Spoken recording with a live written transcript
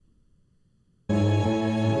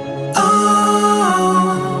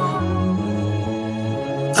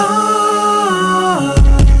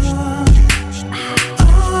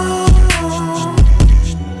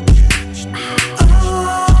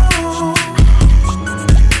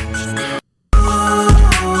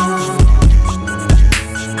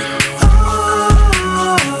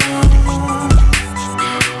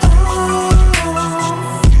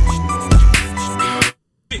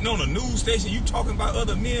talking about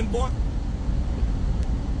other men, boy?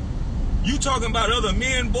 You talking about other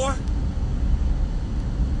men, boy?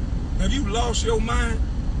 Have you lost your mind?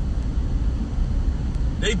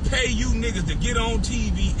 They pay you niggas to get on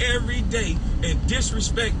TV every day and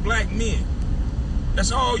disrespect black men.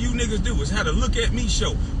 That's all you niggas do is have a Look At Me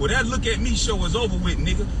show. Well, that Look At Me show is over with,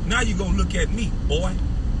 nigga. Now you gonna look at me, boy.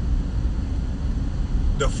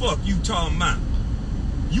 The fuck you talking about?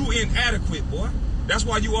 You inadequate, boy. That's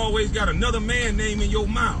why you always got another man name in your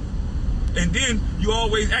mouth. And then you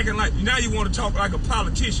always acting like, now you want to talk like a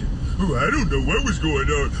politician. Oh, I don't know what was going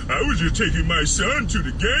on. I was just taking my son to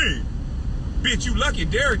the game. Bitch, you lucky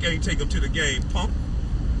Derek ain't take him to the game, punk.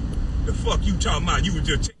 The fuck you talking about? You were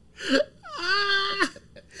just...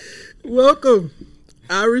 Welcome.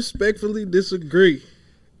 I respectfully disagree.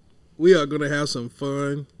 We are going to have some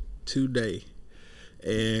fun today.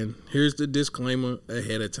 And here's the disclaimer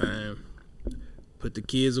ahead of time. Put the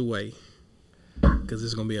kids away. Because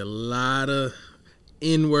there's going to be a lot of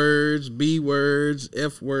N-words, B-words,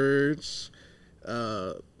 F-words,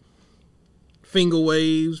 finger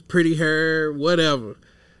waves, pretty hair, whatever.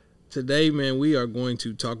 Today, man, we are going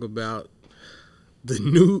to talk about the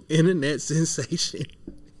new internet sensation,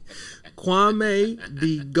 Kwame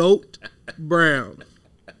the Goat Brown.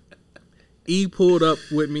 E pulled up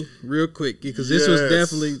with me real quick because this was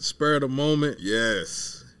definitely spur of the moment.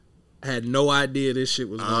 Yes. I had no idea this shit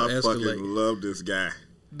was going to escalate. I fucking love this guy.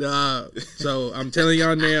 So I'm telling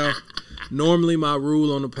y'all now, normally my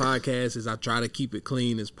rule on the podcast is I try to keep it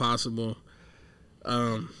clean as possible.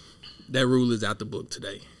 That rule is out the book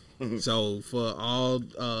today. So for all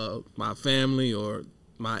my family or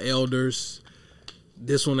my elders,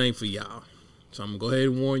 this one ain't for y'all. So I'm going to go ahead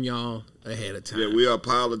and warn y'all ahead of time. Yeah, we are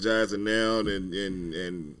apologizing now, and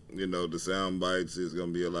you know, the sound bites is going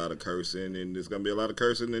to be a lot of cursing, and there's going to be a lot of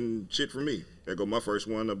cursing and shit for me. There go my first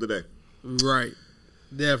one of the day. Right.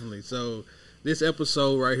 Definitely. So this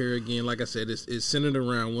episode right here, again, like I said, is centered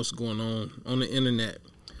around what's going on the internet.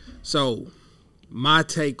 So my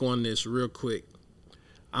take on this real quick.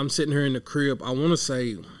 I'm sitting here in the crib. I want to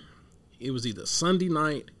say it was either Sunday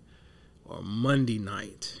night or Monday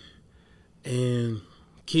night. And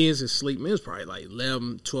kids is asleep. Man, it was probably like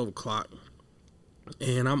 11, 12 o'clock.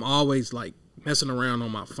 And I'm always like messing around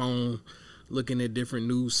on my phone, looking at different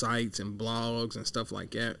news sites and blogs and stuff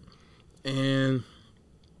like that. And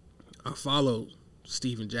I followed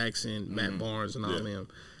Stephen Jackson, Matt Barnes, and all them.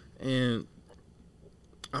 And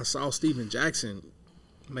I saw Stephen Jackson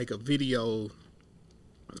make a video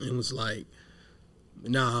and was like,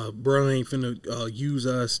 nah, bro ain't finna use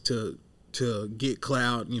us to get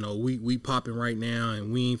clout. You know, we popping right now,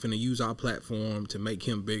 and we ain't finna use our platform to make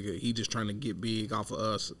him bigger. He just trying to get big off of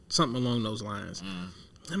us, something along those lines.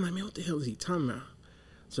 I'm like, man, what the hell is he talking about?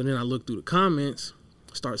 So then I look through the comments,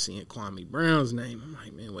 start seeing Kwame Brown's name. I'm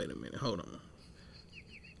like, man, wait a minute, hold on.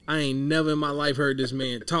 I ain't never in my life heard this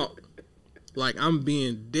man talk. Like, I'm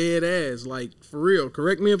being dead ass, like, for real.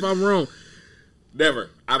 Correct me if I'm wrong. Never.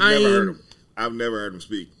 I've never heard him. I've never heard him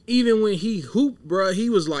speak. Even when he hooped, bro, he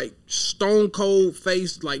was like stone cold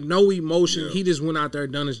face, like no emotion. Yeah. He just went out there,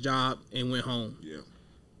 done his job, and went home. Yeah.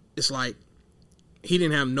 It's like he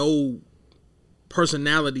didn't have no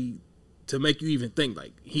personality to make you even think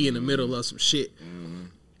like he in the middle of some shit.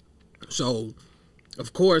 So,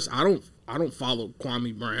 of course, I don't follow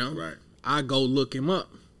Kwame Brown. Right. I go look him up.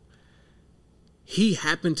 He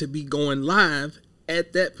happened to be going live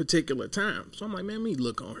at that particular time. So I'm like, man, let me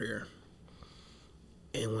look on here.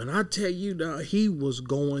 And when I tell you, dog, he was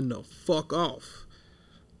going the fuck off.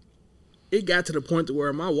 It got to the point to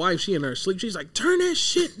where my wife, she in her sleep, she's like, turn that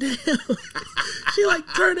shit down. She like,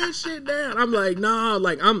 turn that shit down. I'm like, nah,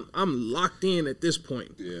 like I'm locked in at this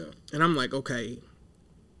point. Yeah. And I'm like, okay,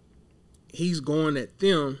 he's going at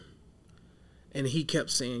them. And he kept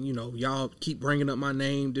saying, you know, y'all keep bringing up my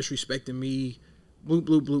name, disrespecting me, bloop,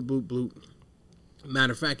 bloop, bloop, bloop, bloop.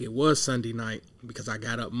 Matter of fact, it was Sunday night because I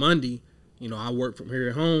got up Monday. You know, I work from here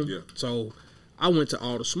at home. Yeah. So I went to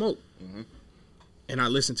All the Smoke. And I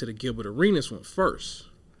listened to the Gilbert Arenas one first.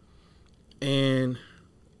 And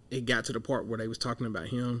it got to the part where they was talking about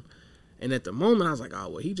him. And at the moment, I was like, oh,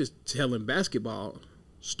 well, he just telling basketball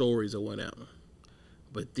stories or whatever.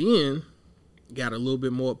 But then got a little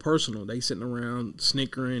bit more personal. They sitting around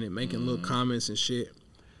snickering and making little comments and shit.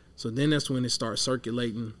 So then that's when it started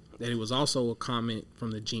circulating that it was also a comment from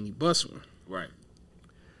the Jeannie Buss one. Right.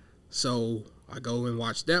 So I go and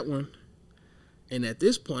watch that one. And at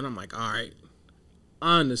this point, I'm like, all right,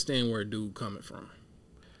 I understand where a dude coming from.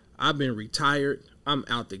 I've been retired. I'm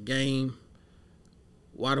out the game.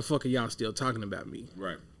 Why the fuck are y'all still talking about me?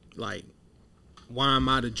 Right. Like, why am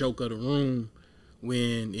I the joke of the room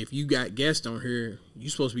when if you got guests on here, you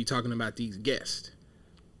supposed to be talking about these guests.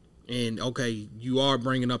 And okay, you are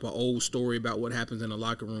bringing up an old story about what happens in the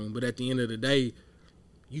locker room, but at the end of the day,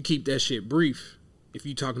 you keep that shit brief if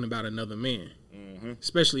you talking about another man,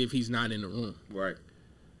 especially if he's not in the room. Right.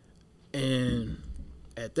 And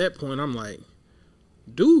at that point, I'm like,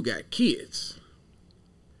 dude got kids.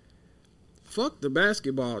 Fuck the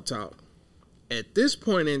basketball talk. At this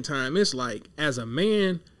point in time, it's like, as a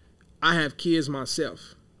man, I have kids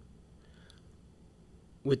myself.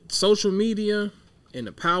 With social media and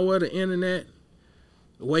the power of the internet,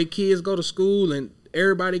 the way kids go to school and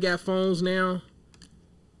everybody got phones now,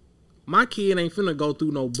 my kid ain't finna go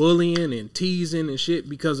through no bullying and teasing and shit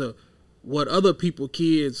because of what other people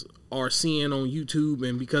kids are seeing on YouTube,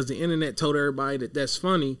 and because the internet told everybody that that's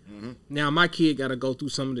funny. Now my kid got to go through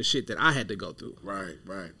some of the shit that I had to go through. Right.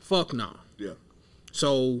 Fuck no. Yeah.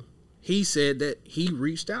 So he said that he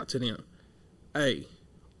reached out to them. Hey,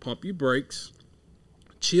 pump your brakes.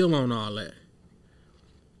 Chill on all that.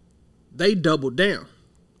 They doubled down.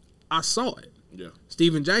 I saw it. Yeah.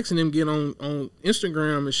 Steven Jackson them get on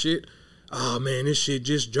Instagram and shit. Oh man, this shit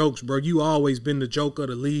just jokes, bro. You always been the joke of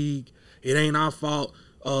the league. It ain't our fault.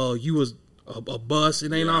 You was a bust.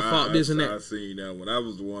 It ain't our fault. This and that. I seen that one. That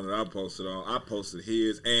was the one that I posted on. I posted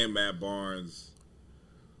his and Matt Barnes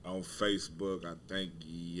on Facebook. I think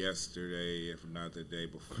yesterday, if not the day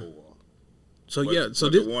before. So but, yeah. So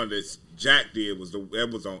but this the one that Jack did was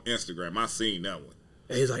on Instagram. I seen that one.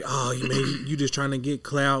 He's like, oh, man, you just trying to get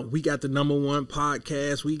clout. We got the #1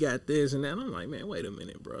 podcast. We got this and that. I'm like, man, wait a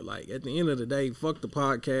minute, bro. Like, at the end of the day, fuck the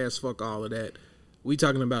podcast. Fuck all of that. We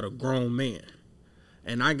talking about a grown man.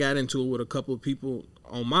 And I got into it with a couple of people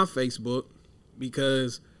on my Facebook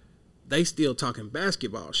because they still talking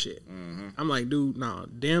basketball shit. I'm like, dude, nah,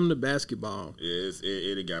 damn the basketball. Yeah,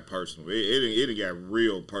 it got personal. It got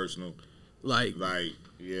real personal. Like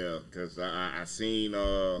yeah, because I seen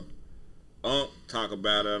talk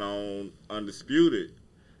about it on Undisputed.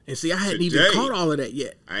 And see, I hadn't even caught all of that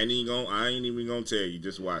yet. I ain't even gonna tell you.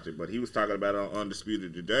 Just watch it. But he was talking about it on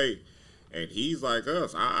Undisputed today, and he's like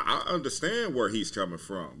us. I understand where he's coming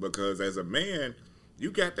from, because as a man, you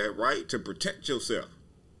got that right to protect yourself.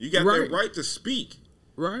 You got that right to speak.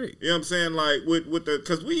 Right. You know what I'm saying? Like with the,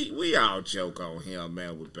 because we all joke on him,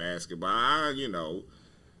 man, with basketball. You know.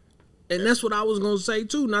 And that's what I was gonna say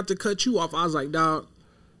too. Not to cut you off. I was like, dog,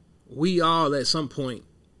 we all at some point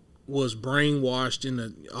was brainwashed in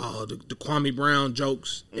the Kwame Brown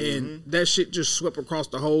jokes, and that shit just swept across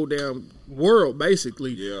the whole damn world,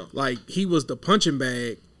 basically. Yeah. Like, he was the punching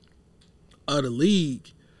bag of the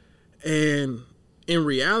league. And in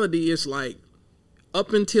reality, it's like,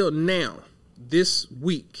 up until now, this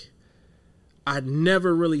week, I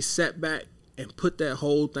never really sat back and put that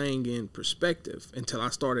whole thing in perspective until I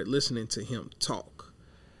started listening to him talk.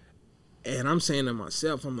 And I'm saying to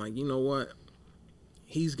myself, I'm like, you know what?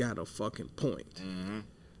 He's got a fucking point.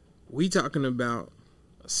 We talking about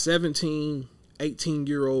a 17,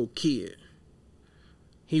 18-year-old kid.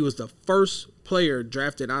 He was the first player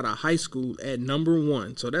drafted out of high school at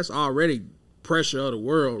 #1. So that's already pressure of the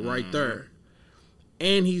world right there.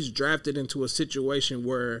 And he's drafted into a situation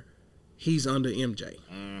where he's under MJ.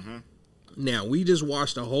 Now, we just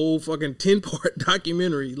watched a whole fucking 10-part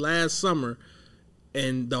documentary last summer,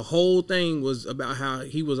 and the whole thing was about how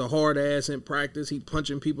he was a hard ass in practice. He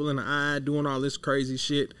punching people in the eye, doing all this crazy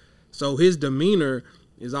shit. So his demeanor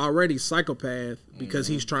is already psychopath because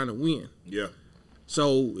he's trying to win. Yeah.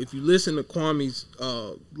 So if you listen to Kwame's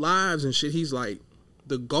lives and shit, he's like,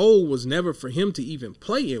 the goal was never for him to even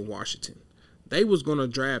play in Washington. They was going to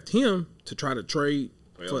draft him to try to trade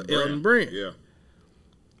for Elton Brand. Yeah.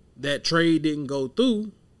 That trade didn't go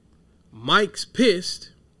through. Mike's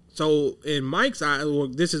pissed. So in Mike's eyes, well,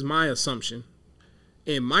 this is my assumption.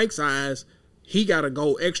 In Mike's eyes, he got to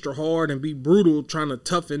go extra hard and be brutal trying to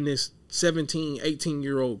toughen this 17,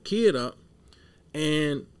 18-year-old kid up.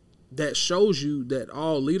 And that shows you that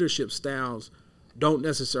all leadership styles don't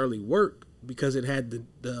necessarily work, because it had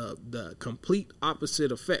the complete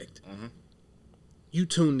opposite effect. You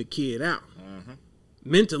tune the kid out.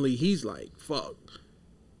 Mentally, he's like, fuck,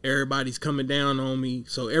 everybody's coming down on me.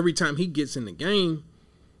 So every time he gets in the game,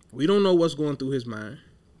 we don't know what's going through his mind.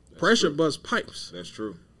 Pressure busts pipes. That's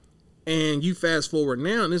true. And you fast forward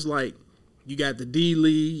now, and it's like, you got the D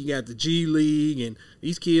League, you got the G League, and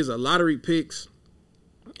these kids are lottery picks,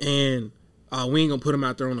 and we ain't gonna put them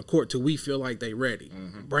out there on the court till we feel like they ready.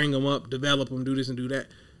 Bring them up, develop them, do this and do that.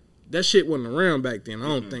 That shit wasn't around back then, I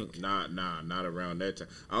don't think. Not around that time.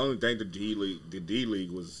 I don't think the D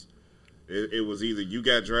League was. It was either you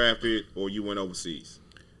got drafted or you went overseas.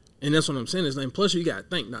 And that's what I'm saying. And plus, you got to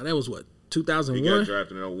think. Now, that was what, 2001? He got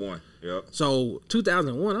drafted in 01. Yep. So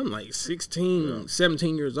 2001, I'm like 16,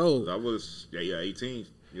 17 years old. I was 18.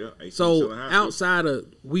 Yeah, 18. So outside of,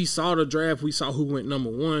 we saw the draft, we saw who went number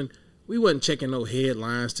 1. We wasn't checking no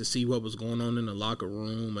headlines to see what was going on in the locker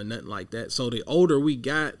room or nothing like that. So the older we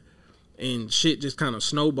got and shit just kind of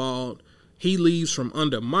snowballed, he leaves from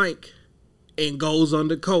under Mike and goes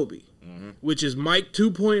under Kobe, which is Mike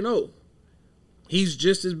 2.0. He's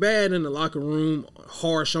just as bad in the locker room,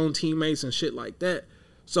 harsh on teammates and shit like that.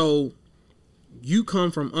 So you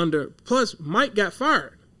come from under, plus Mike got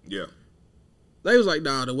fired. Yeah. They was like,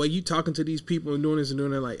 nah, the way you talking to these people and doing this and doing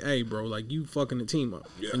that, like, hey, bro, like, you fucking the team up.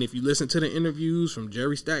 Yeah. And if you listen to the interviews from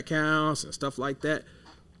Jerry Stackhouse and stuff like that,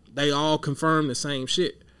 they all confirm the same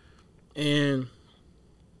shit. And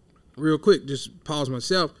real quick, just pause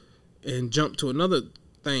myself and jump to another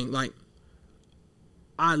thing. Like,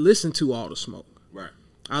 I listen to All the Smoke. Right.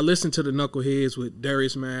 I listen to the Knuckleheads with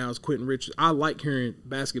Darius Miles, Quentin Richards. I like hearing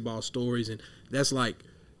basketball stories, and that's like,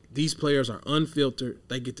 these players are unfiltered.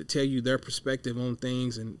 They get to tell you their perspective on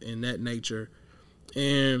things and that nature.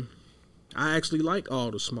 And I actually like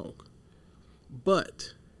All the Smoke.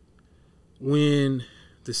 But when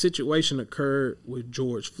the situation occurred with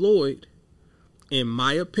George Floyd, in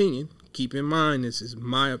my opinion, keep in mind this is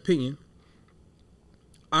my opinion,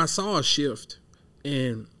 I saw a shift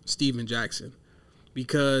in Steven Jackson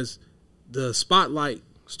because the spotlight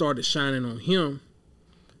started shining on him,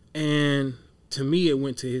 and to me, it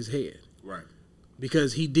went to his head. Right.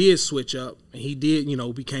 Because he did switch up, and he did,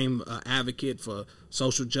 became an advocate for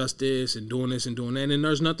social justice and doing this and doing that, and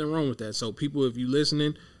there's nothing wrong with that. So people, if you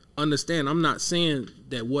listening, understand, I'm not saying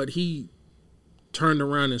that what he turned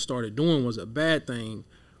around and started doing was a bad thing.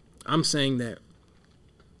 I'm saying that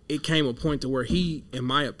it came a point to where he, in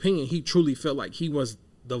my opinion, he truly felt like he was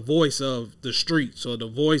the voice of the streets or the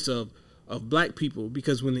voice of black people,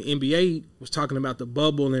 because when the NBA was talking about the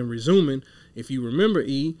bubble and resuming, if you remember,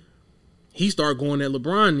 he started going at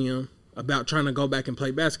LeBron and them about trying to go back and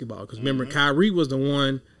play basketball. Because remember, Kyrie was the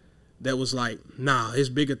one that was like, nah, there's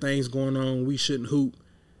bigger things going on. We shouldn't hoop.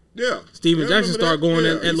 Yeah. Steven Jackson started going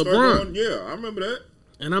at LeBron. I remember that.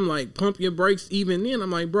 And I'm like, pump your brakes even then.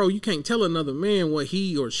 I'm like, bro, you can't tell another man what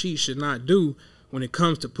he or she should not do when it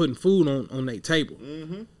comes to putting food on their table.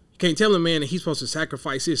 Mm-hmm. You can't tell a man that he's supposed to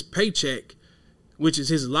sacrifice his paycheck, which is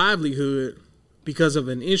his livelihood, because of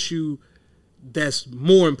an issue that's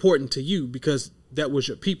more important to you, because that was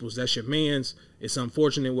your people's, that's your man's. It's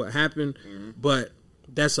unfortunate what happened, but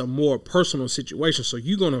that's a more personal situation. So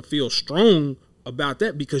you're going to feel strong about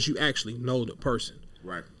that because you actually know the person.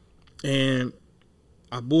 Right. And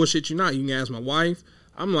I bullshit you not. You can ask my wife.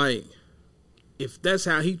 I'm like, if that's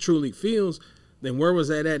how he truly feels, then where was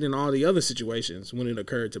that at in all the other situations when it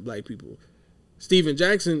occurred to black people? Steven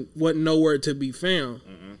Jackson wasn't nowhere to be found.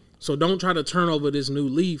 So don't try to turn over this new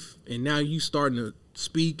leaf, and now you starting to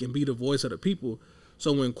speak and be the voice of the people.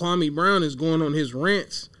 So when Kwame Brown is going on his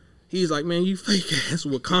rants, he's like, man, you fake ass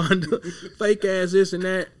Wakanda, fake ass this and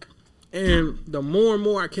that. And the more and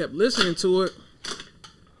more I kept listening to it,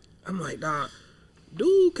 I'm like, dog,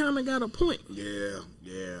 dude kind of got a point. Yeah.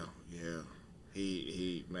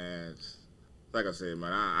 He man, like I said,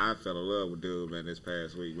 man, I fell in love with dude, man, this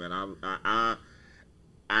past week, man. I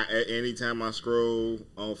anytime I scroll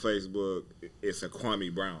on Facebook, it's a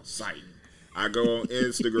Kwame Brown sighting. I go on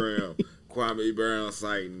Instagram, Kwame Brown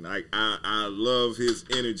sighting. Like I love his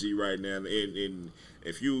energy right now. And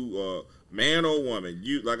if you man or woman,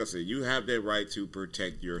 you, like I said, you have that right to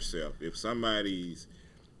protect yourself. If somebody's,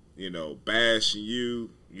 bashing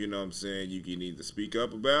you, you know what I'm saying, you can either speak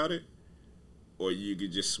up about it, or you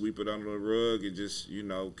can just sweep it under the rug and just,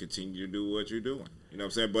 continue to do what you're doing. You know what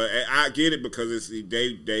I'm saying? But I get it because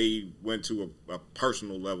they went to a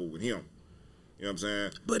personal level with him. You know what I'm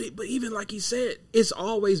saying? But even like he said, it's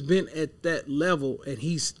always been at that level, and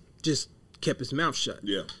he's just kept his mouth shut.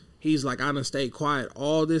 Yeah. He's like, I done stayed quiet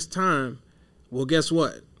all this time. Well, guess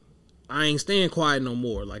what? I ain't staying quiet no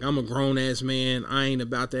more. Like, I'm a grown-ass man. I ain't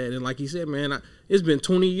about that. And like he said, man, it's been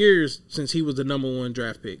 20 years since he was the number 1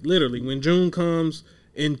 draft pick. Literally, when June comes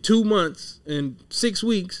in 2 months, in 6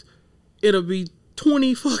 weeks, it'll be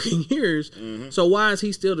 20 fucking years. Mm-hmm. So why is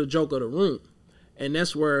he still the joke of the room? And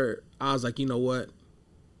that's where I was like, you know what?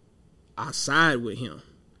 I side with him.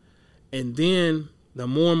 And then the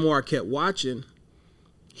more and more I kept watching,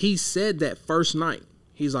 he said that first night,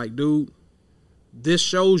 he's like, dude, this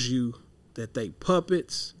shows you that they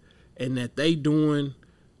puppets and that they doing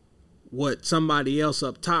what somebody else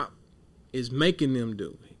up top is making them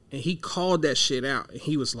do. And he called that shit out. And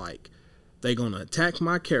he was like, they going to attack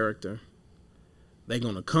my character. They're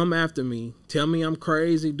going to come after me, tell me I'm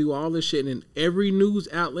crazy, do all this shit. And every news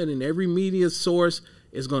outlet and every media source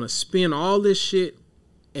is going to spin all this shit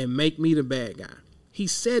and make me the bad guy. He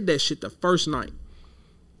said that shit the first night.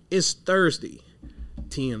 It's Thursday.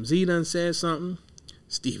 TMZ done said something.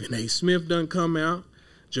 Stephen A. Smith done come out.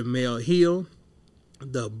 Jemele Hill.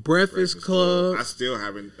 The Breakfast Club. I still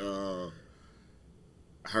haven't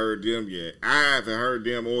heard them yet. I haven't heard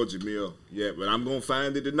them or Jemele yet, but I'm going to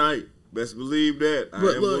find it tonight. Best believe that.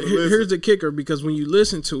 But look, here's the kicker, because when you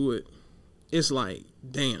listen to it, it's like,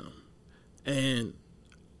 damn. And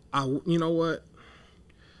you know what?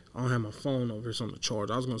 I don't have my phone over here, so on the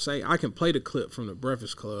charge. I was going to say, I can play the clip from the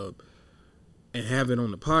Breakfast Club and have it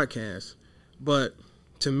on the podcast. But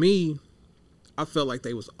to me, I felt like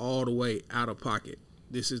they was all the way out of pocket.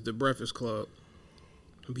 This is the Breakfast Club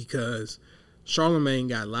because Charlamagne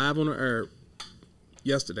got live on the air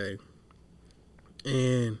yesterday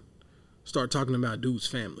and started talking about dude's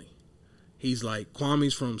family. He's like,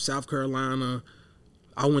 Kwame's from South Carolina.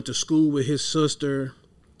 I went to school with his sister.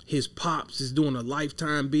 His pops is doing a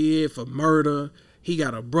lifetime bid for murder. He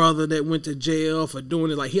got a brother that went to jail for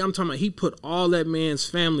doing it. Like I'm talking about, he put all that man's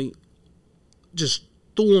family, just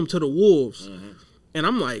threw him to the wolves. Mm-hmm. And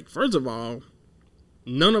I'm like, first of all,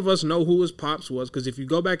 none of us know who his pops was, because if you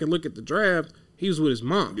go back and look at the draft, he was with his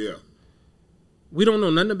mom. Yeah. We don't know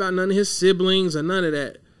nothing about none of his siblings or none of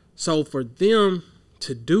that. So for them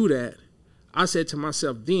to do that, I said to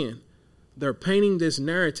myself then, they're painting this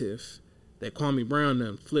narrative that Kwame Brown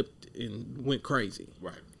done flipped and went crazy.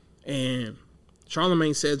 Right. And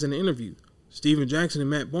Charlamagne says in the interview, Steven Jackson and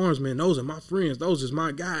Matt Barnes, man, those are my friends. Those is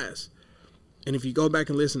my guys. And if you go back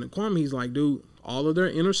and listen to Kwame, he's like, dude, all of their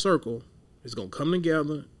inner circle is going to come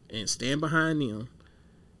together and stand behind them,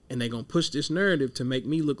 and they're going to push this narrative to make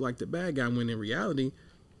me look like the bad guy when in reality,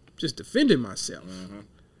 I'm just defending myself. Mm-hmm.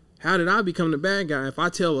 How did I become the bad guy if I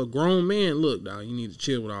tell a grown man, look, dog, you need to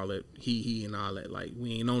chill with all that he and all that. Like,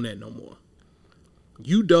 we ain't on that no more.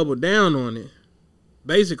 You double down on it.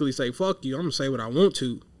 Basically say, fuck you, I'm going to say what I want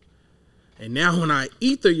to. And now when I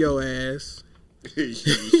ether your ass,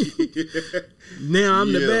 now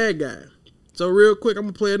I'm the bad guy. So real quick, I'm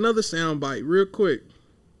going to play another soundbite real quick.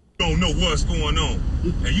 You don't know what's going on.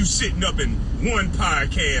 And you sitting up in one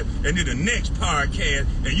podcast and then the next podcast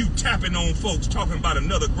and you tapping on folks talking about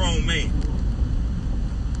another grown man.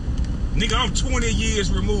 Nigga, I'm 20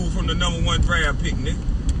 years removed from the #1 draft pick, nigga.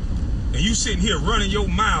 And you sitting here running your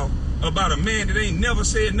mouth about a man that ain't never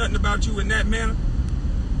said nothing about you in that manner.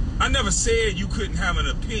 I never said you couldn't have an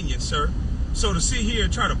opinion, sir. So to sit here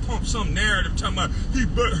and try to pump some narrative talking about he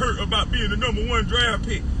butt hurt about being the #1 draft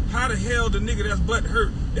pick, how the hell the nigga that's butt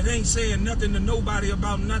hurt that ain't saying nothing to nobody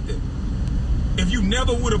about nothing? If you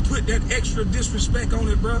never would have put that extra disrespect on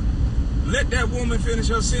it, bro, let that woman finish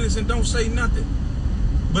her sentence and don't say nothing.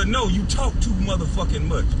 But no, you talk too motherfucking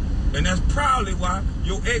much. And that's probably why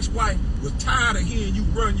your ex-wife was tired of hearing you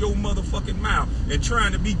run your motherfucking mouth and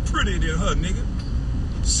trying to be prettier than her, nigga.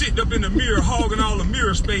 Sitting up in the mirror, hogging all the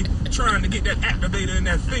mirror space, trying to get that activator in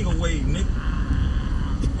that finger wave, nigga.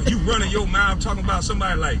 And you running your mouth talking about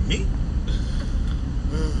somebody like me?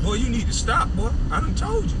 Boy, you need to stop, boy. I done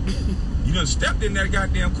told you. You done stepped in that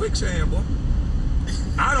goddamn quicksand, boy.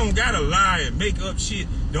 I don't gotta lie and make up shit.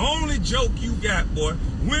 The only joke you got, boy,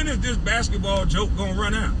 when is this basketball joke gonna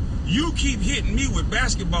run out? You keep hitting me with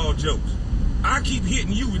basketball jokes. I keep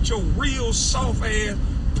hitting you with your real soft-ass,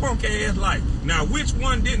 punk-ass life. Now, which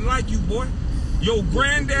one didn't like you, boy? Your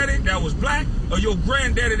granddaddy that was black or your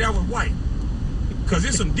granddaddy that was white? Because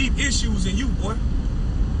there's some deep issues in you, boy,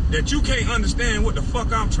 that you can't understand what the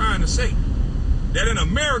fuck I'm trying to say. That in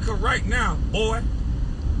America right now, boy,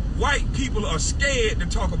 white people are scared to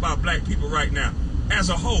talk about black people right now as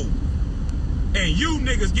a whole. And you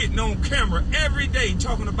niggas getting on camera every day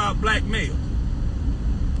talking about black males.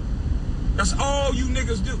 That's all you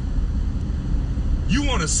niggas do. You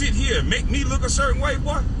want to sit here and make me look a certain way,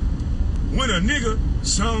 boy? When a nigga,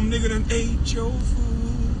 some nigga done ate your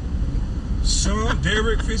food. Some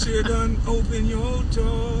Derek Fisher done open your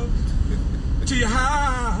doors to your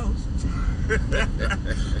house.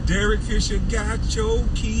 Derek Fisher got your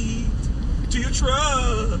keys to your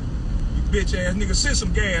truck. You bitch ass nigga, send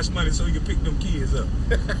some gas money so you can pick them kids up.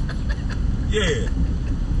 Yeah.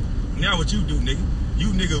 Now what you do, nigga? You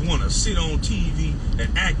niggas want to sit on TV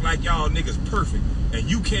and act like y'all niggas perfect, and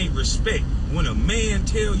you can't respect when a man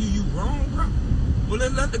tell you wrong, bro. Well,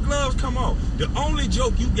 let the gloves come off. The only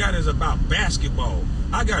joke you got is about basketball.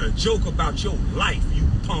 I got a joke about your life, you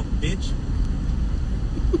punk bitch.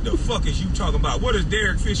 The fuck is you talking about? What is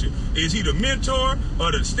Derek Fisher? Is he the mentor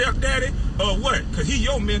or the stepdaddy or what? Because he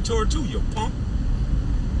your mentor too, you punk.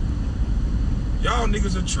 Y'all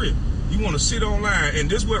niggas a trip. You want to sit online, and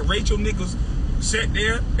this what Rachel Nichols sat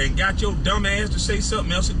there and got your dumb ass to say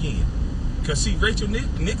something else again. Cause see, Rachel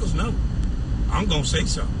Nichols know I'm gonna say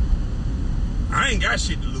something. I ain't got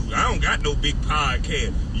shit to lose. I don't got no big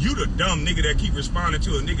podcast. You the dumb nigga that keep responding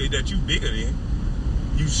to a nigga that you bigger than.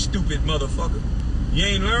 You stupid motherfucker. You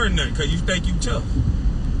ain't learned nothing cause you think you tough.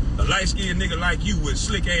 A light-skinned nigga like you with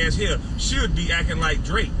slick ass hair should be acting like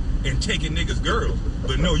Drake and taking niggas' girls.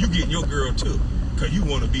 But no, you getting your girl too. Cause you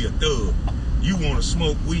wanna be a thug. You wanna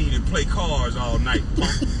smoke weed and play cards all night.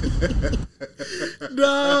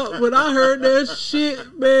 Nah, when I heard that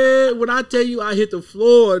shit, man, when I tell you I hit the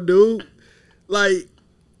floor, dude. Like,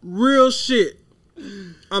 real shit.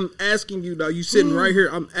 I'm asking you, dog. You sitting right here.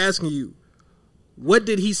 I'm asking you, what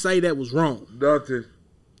did he say that was wrong? Nothing.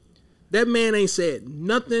 That man ain't said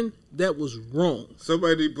nothing that was wrong.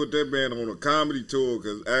 Somebody put that man on a comedy tour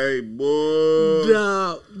because, hey, boy.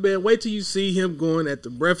 Dog, man, wait till you see him going at the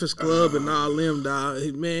Breakfast Club and all them, dog.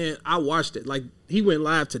 Man, I watched it. Like, he went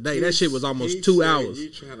live today. That shit was almost 2 hours.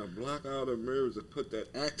 You trying to block all the mirrors and put that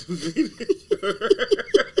activated.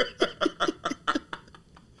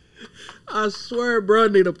 I swear, bro, I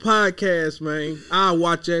need a podcast, man. I'll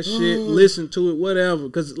watch that shit, listen to it, whatever.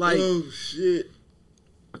 Because, like, oh, shit.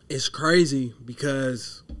 It's crazy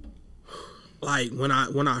because, like, when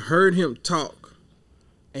I heard him talk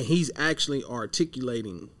and he's actually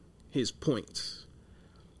articulating his points,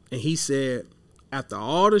 and he said, after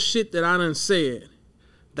all the shit that I done said,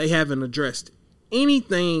 they haven't addressed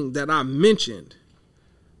anything that I mentioned.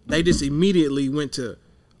 They just immediately went to,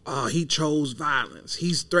 oh, he chose violence.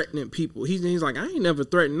 He's threatening people. He's like, I ain't never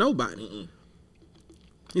threatened nobody.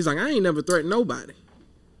 He's like, I ain't never threatened nobody.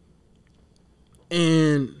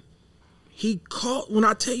 And he called, when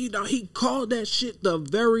I tell you, dog, he called that shit the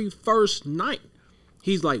very first night.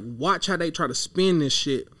 He's like, watch how they try to spin this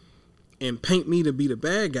shit and paint me to be the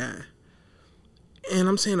bad guy. And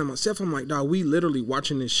I'm saying to myself, I'm like, dog, we literally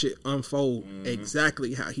watching this shit unfold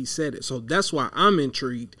exactly how he said it. So that's why I'm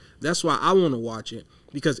intrigued. That's why I want to watch it.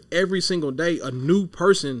 Because every single day, a new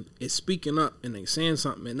person is speaking up and they saying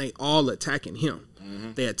something and they all attacking him.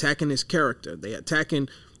 They attacking his character. They attacking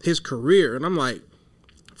his career. And I'm like,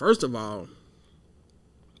 first of all,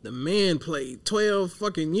 the man played 12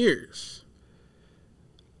 fucking years.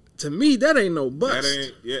 To me, that ain't no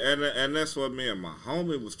bust. And that's what me and my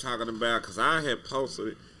homie was talking about, because I had posted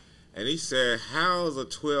it, and he said, how is a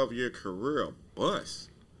 12-year career a bust?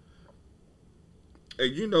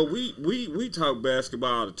 And, you know, we talk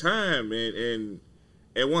basketball all the time, and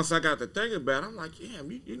once I got to thinking about it, I'm like,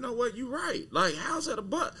 damn, you know what, you right. Like, how's that a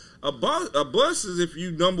bust? A bust is if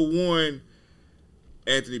you, number one,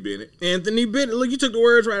 Anthony Bennett. Look, you took the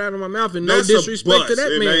words right out of my mouth, and no disrespect to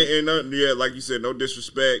that man. Yeah, like you said, no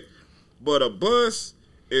disrespect. But a bust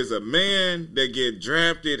is a man that get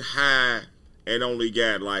drafted high and only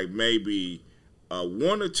got like maybe a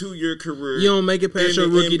 1 or 2 year career. You don't make it past your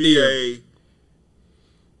rookie NBA, deal,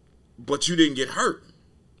 but you didn't get hurt.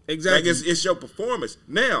 Exactly. Like it's your performance.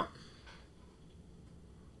 Now,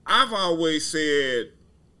 I've always said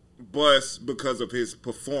bust because of his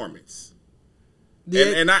performance. Yeah.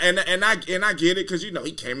 And I get it, because, you know,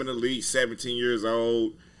 he came in the league 17 years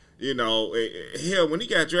old. You know, hell, when he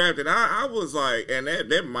got drafted, I was like, and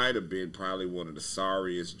that might have been probably one of the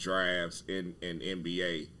sorriest drafts in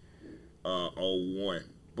NBA 01.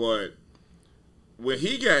 But when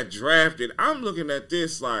he got drafted, I'm looking at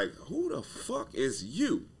this like, who the fuck is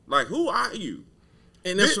you? Like, who are you?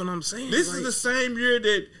 And that's what I'm saying. This is the same year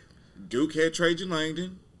that Duke had Trajan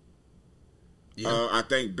Langdon. Yeah. I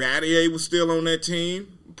think Battier was still on that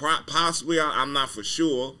team. Possibly, I'm not for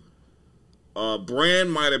sure.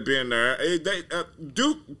 Brand might have been there.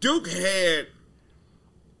 Duke had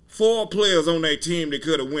 4 players on their team that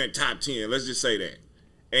could have went top 10. Let's just say that.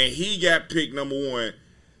 And he got picked number 1.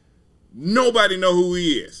 Nobody know who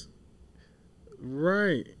he is.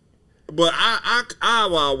 Right. But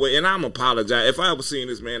I've always, and I'm apologize. If I ever seen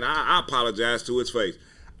this man, I apologize to his face.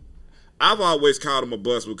 I've always called him a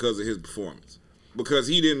bust because of his performance. Because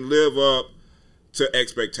he didn't live up to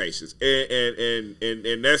expectations. And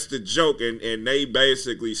that's the joke. And they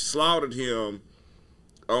basically slaughtered him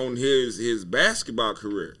on his basketball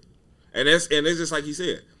career. And it's just like he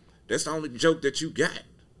said, that's the only joke that you got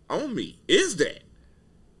on me, is that.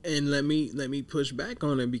 And let me push back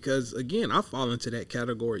on it, because again, I fall into that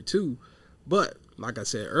category too. But like I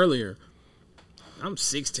said earlier, I'm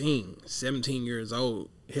 16, 17 years old.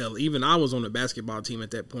 Hell, even I was on the basketball team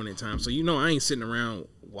at that point in time. So, you know, I ain't sitting around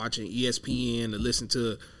watching ESPN to listen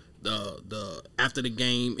to the after the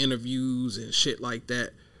game interviews and shit like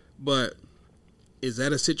that. But is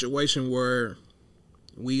that a situation where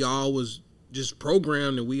we all was just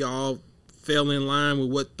programmed and we all fell in line with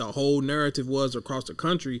what the whole narrative was across the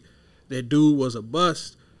country, that dude was a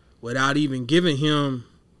bust without even giving him,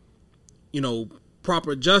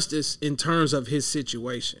 proper justice in terms of his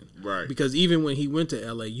situation. Right. Because even when he went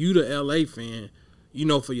to LA, you the LA fan,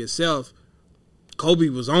 for yourself, Kobe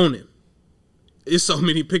was on him. There's so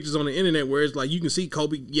many pictures on the internet where it's like you can see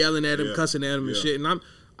Kobe yelling at him, cussing at him and shit. And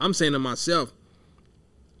I'm saying to myself,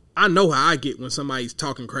 I know how I get when somebody's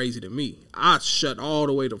talking crazy to me. I shut all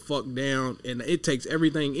the way the fuck down, and it takes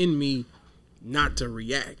everything in me not to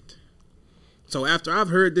react. So after I've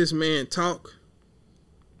heard this man talk,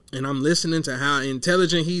 and I'm listening to how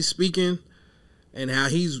intelligent he's speaking, and how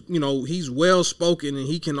he's well spoken and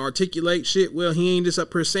he can articulate shit. Well, he ain't just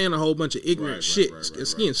up here saying a whole bunch of ignorant shit.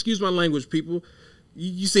 Excuse my language, people.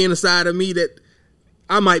 You seeing the side of me that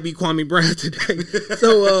I might be Kwame Brown today.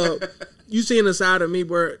 So you seeing the side of me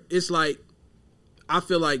where it's like I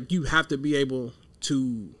feel like you have to be able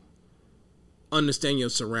to understand your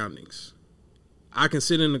surroundings. I can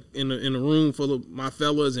sit in a room full of my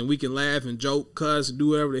fellas and we can laugh and joke, cuss, do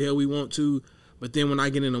whatever the hell we want to. But then when I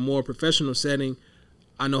get in a more professional setting,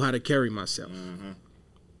 I know how to carry myself. Mm-hmm.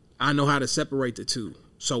 I know how to separate the two.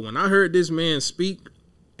 So when I heard this man speak,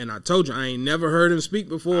 and I told you I ain't never heard him speak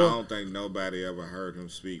before. I don't think nobody ever heard him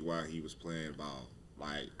speak while he was playing ball.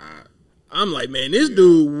 I'm like, man, this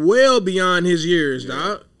dude well beyond his years,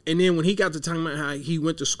 dog. And then when he got to talking about how he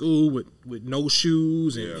went to school with no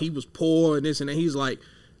shoes and he was poor and this and that, he's like,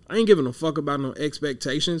 I ain't giving a fuck about no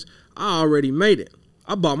expectations. I already made it.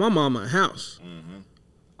 I bought my mama a house. Mm-hmm.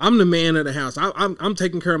 I'm the man of the house. I'm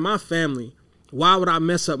taking care of my family. Why would I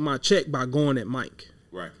mess up my check by going at Mike?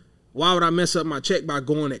 Right. Why would I mess up my check by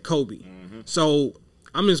going at Kobe? Mm-hmm. So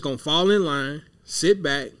I'm just going to fall in line, sit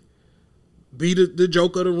back, be the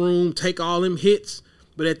joke of the room, take all them hits.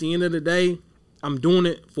 But at the end of the day, I'm doing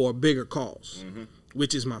it for a bigger cause,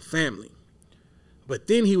 which is my family. But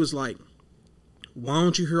then he was like, why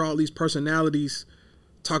don't you hear all these personalities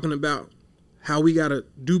talking about how we got to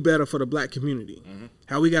do better for the black community,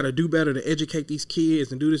 how we got to do better to educate these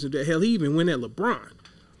kids and do this and that. Hell, he even went at LeBron.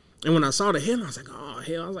 And when I saw the headline, I was like, oh,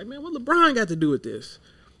 hell. I was like, man, what LeBron got to do with this?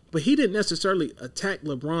 But he didn't necessarily attack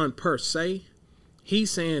LeBron per se.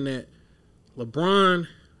 He's saying that LeBron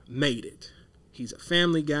made it. He's a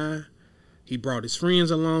family guy. He brought his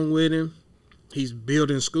friends along with him. He's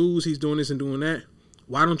building schools. He's doing this and doing that.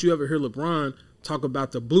 Why don't you ever hear LeBron talk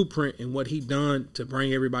about the blueprint and what he done to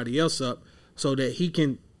bring everybody else up so that he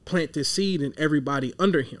can plant this seed in everybody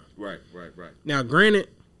under him? Right. Now, granted,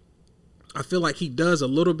 I feel like he does a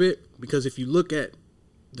little bit because if you look at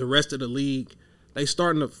the rest of the league, they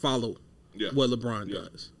starting to follow what LeBron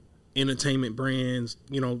does. Entertainment brands,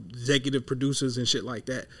 executive producers and shit like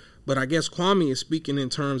that. But I guess Kwame is speaking in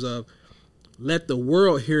terms of let the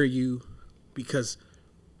world hear you because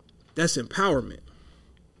that's empowerment.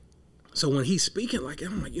 So when he's speaking like that,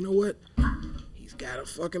 I'm like, you know what? He's got a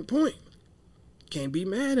fucking point. Can't be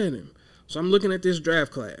mad at him. So I'm looking at this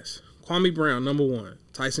draft class. Kwame Brown, number 1.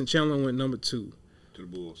 Tyson Chandler went number 2. To the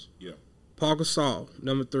Bulls, yeah. Paul Gasol,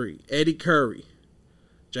 number 3. Eddie Curry.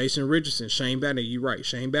 Jason Richardson. Shane Battier. You're right.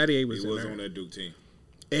 Shane Battier was on that Duke team.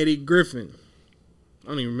 Eddie Griffin. I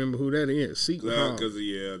don't even remember who that is. Because,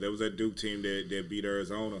 there was that Duke team that beat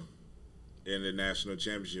Arizona in the national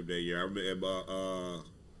championship that year. I remember,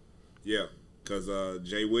 because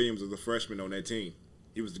Jay Williams was a freshman on that team.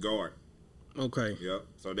 He was the guard. Okay. Yep.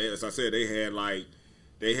 So as I said, they had like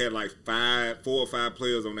 4 or 5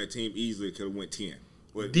 players on that team easily could have went 10.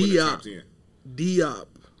 Diop.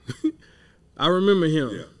 I remember him.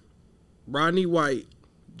 Yeah. Rodney White,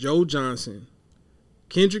 Joe Johnson,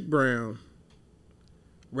 Kendrick Brown,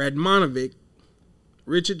 Radmanovic,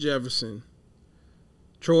 Richard Jefferson,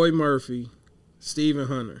 Troy Murphy, Stephen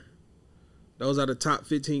Hunter. Those are the top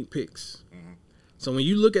 15 picks. Mm-hmm. So when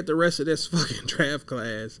you look at the rest of this fucking draft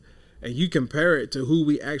class and you compare it to who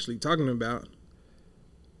we actually talking about,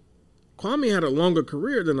 Kwame had a longer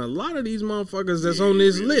career than a lot of these motherfuckers that's on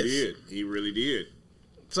this list. He really did.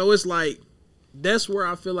 So it's like, that's where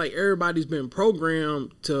I feel like everybody's been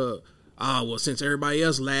programmed to, since everybody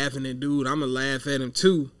else laughing at dude, I'm going to laugh at him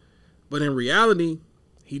too. But in reality,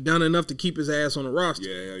 he done enough to keep his ass on the roster.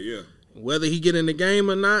 Yeah. Whether he get in the game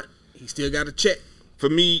or not, he still got a check. For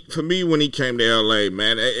me, when he came to L.A.,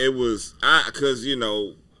 man, it was, because,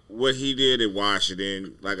 what he did in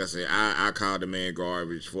Washington, like I said, I called the man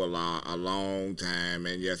garbage for a long time.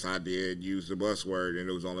 And yes, I did use the buzzword, and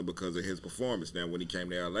it was only because of his performance. Now, when he came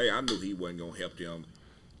to L.A., I knew he wasn't going to help them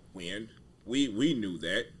win. We knew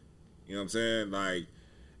that. You know what I'm saying? Like,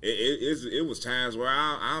 it was times where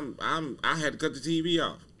I had to cut the TV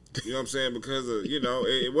off. You know what I'm saying? Because of,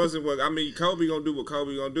 it wasn't what, Kobe gonna do what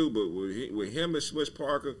Kobe gonna do, but with him and Swish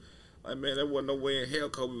Parker, like, man, there wasn't no way in hell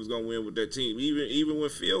Kobe was gonna win with that team. Even when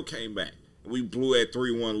Phil came back, we blew that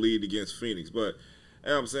 3-1 lead against Phoenix. But you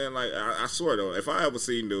know what I'm saying, like, I swear though, if I ever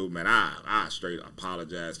see dude, man, I straight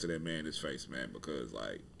apologize to that man in his face, man, because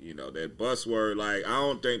like, that buzzword, like, I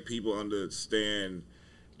don't think people understand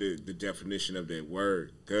the definition of that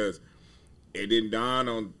word, because it didn't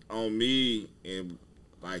dawn on me, and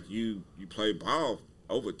like you played ball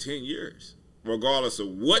over 10 years, regardless of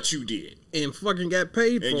what you did, and fucking got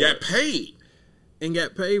paid for it. And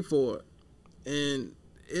got paid for it. And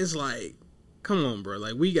it's like, come on, bro.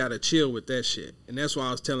 Like, we got to chill with that shit. And that's why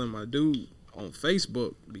I was telling my dude on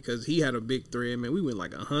Facebook, because he had a big thread, man. We went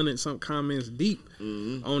like 100-something comments deep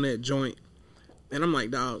on that joint. And I'm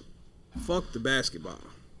like, dog, fuck the basketball.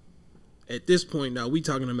 At this point, dog, we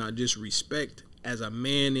talking about just respect as a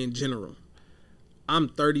man in general. I'm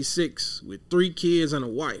 36 with 3 kids and a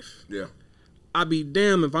wife. Yeah. I'd be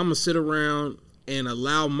damned if I'm going to sit around and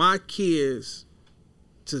allow my kids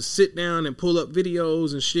to sit down and pull up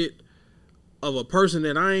videos and shit of a person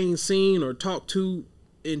that I ain't seen or talked to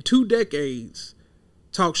in 2 decades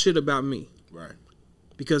talk shit about me. Right.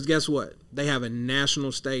 Because guess what? They have a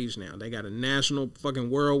national stage now. They got a national fucking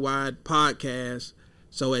worldwide podcast.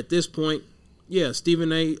 So at this point, yeah,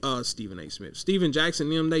 Stephen Jackson,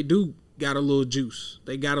 them, they do got a little juice.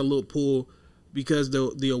 They got a little pull because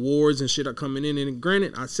the awards and shit are coming in. And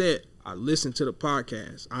granted, I said I listen to the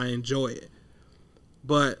podcast. I enjoy it.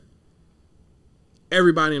 But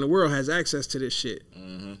everybody in the world has access to this shit.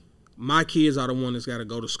 Mm-hmm. My kids are the one that's got to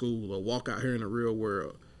go to school or walk out here in the real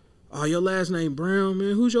world. Oh, your last name Brown,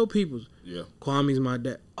 man. Who's your people's? Yeah. Kwame's my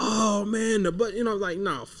dad. Oh, man. Like,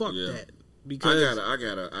 nah, fuck that. Because I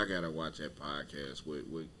gotta watch that podcast with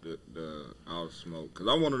the All the Smoke, because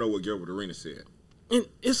I want to know what Gilbert Arenas said. And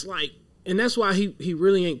it's like, and that's why he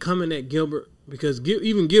really ain't coming at Gilbert, because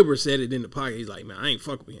even Gilbert said it in the podcast. He's like, man, I ain't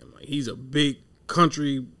fuck with him. Like, he's a big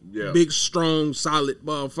country, big, strong, solid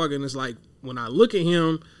motherfucker. And it's like, when I look at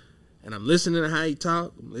him and I'm listening to how he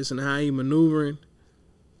talk, I'm listening to how he maneuvering,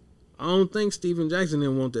 I don't think Stephen Jackson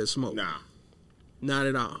didn't want that smoke. Nah. Not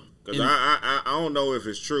at all. Because I don't know if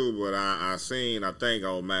it's true, but I think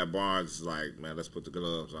old Matt Barnes is like, man, let's put the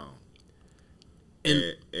gloves on.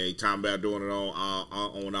 And he talking about doing it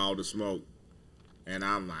on All the Smoke. And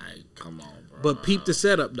I'm like, come on, bro. But peep the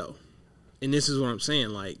setup, though. And this is what I'm saying.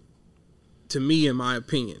 Like, to me, in my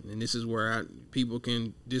opinion, and this is where people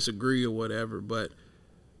can disagree or whatever, but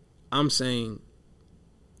I'm saying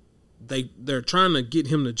they're trying to get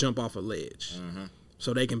him to jump off a ledge. Mm-hmm.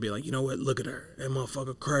 So they can be like, you know what, look at her. That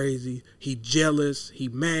motherfucker crazy. He jealous. He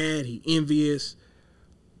mad. He envious.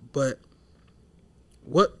 But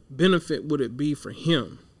what benefit would it be for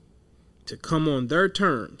him to come on their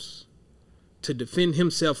terms to defend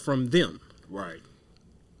himself from them? Right.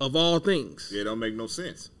 Of all things. It don't make no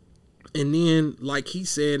sense. And then, like he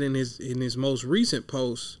said in his most recent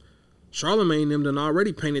post, Charlamagne them done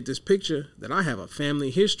already painted this picture that I have a family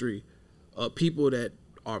history of people that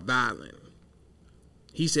are violent.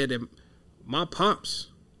 He said that my pops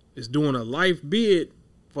is doing a life bid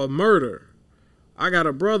for murder. I got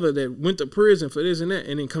a brother that went to prison for this and that,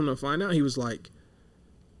 and then come to find out, he was like,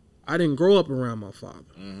 I didn't grow up around my father.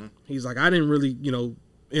 Mm-hmm. He's like, I didn't really,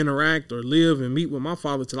 interact or live and meet with my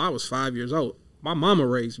father till I was 5 years old. My mama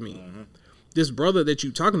raised me. Mm-hmm. This brother that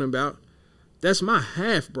you talking about, that's my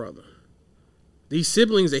half brother. These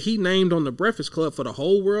siblings that he named on the Breakfast Club for the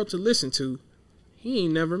whole world to listen to, he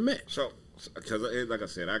ain't never met. So, because like I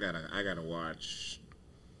said, I gotta watch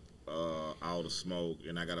All the Smoke,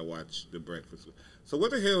 and I gotta watch the Breakfast. So what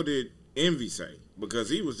the hell did Envy say? Because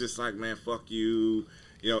he was just like, man, fuck you,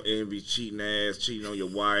 Envy, cheating on your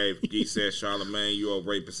wife. He said, Charlamagne, you a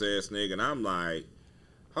rapist ass nigga, and I'm like,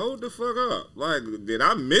 hold the fuck up. Like, did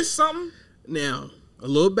I miss something? Now, a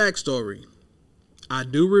little backstory. I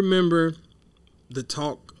do remember the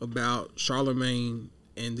talk about Charlamagne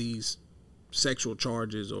and these sexual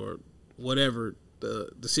charges or whatever the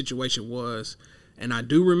situation was. And I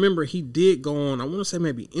do remember he did go on, I want to say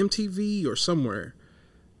maybe MTV or somewhere,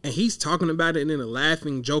 and he's talking about it in a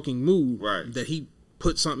laughing, joking mood. Right. That he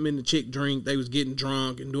put something in the chick drink, they was getting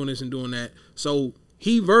drunk and doing this and doing that. So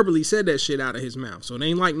he verbally said that shit out of his mouth. So it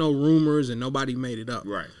ain't like no rumors and nobody made it up.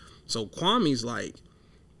 Right. So Kwame's like,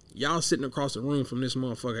 y'all sitting across the room from this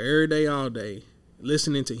motherfucker every day, all day,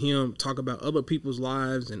 listening to him talk about other people's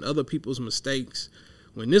lives and other people's mistakes.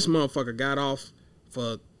 When this motherfucker got off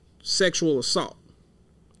for sexual assault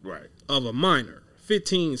of a minor,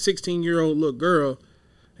 15, 16-year-old little girl,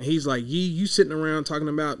 and he's like, you sitting around talking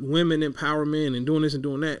about women empowerment and doing this and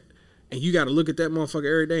doing that, and you got to look at that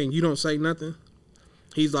motherfucker every day and you don't say nothing.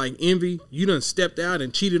 He's like, Envy, you done stepped out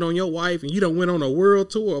and cheated on your wife and you done went on a world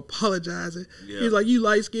tour apologizing. Yeah. He's like, you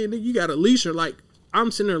light-skinned, you got a leash. Like,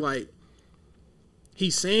 I'm sitting there like,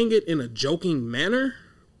 he's saying it in a joking manner,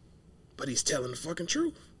 but he's telling the fucking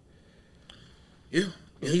truth. Yeah.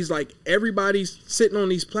 And he's like, everybody's sitting on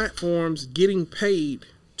these platforms getting paid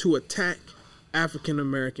to attack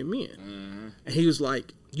African-American men. Mm-hmm. And he was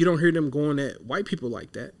like, you don't hear them going at white people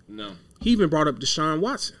like that. No. He even brought up Deshaun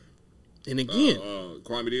Watson. And again,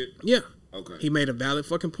 Kwame did? Yeah. Okay. He made a valid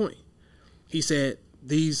fucking point. He said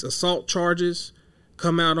these assault charges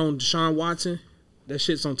come out on Deshaun Watson. That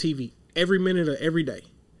shit's on TV every minute of every day,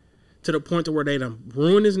 to the point to where they done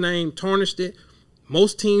ruined his name, tarnished it.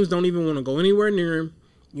 Most teams don't even want to go anywhere near him.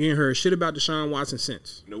 You ain't heard shit about Deshaun Watson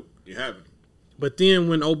since. Nope, you haven't. But then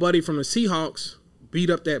when old buddy from the Seahawks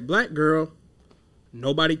beat up that black girl,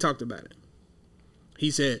 nobody talked about it.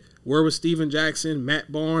 He said, where was Steven Jackson,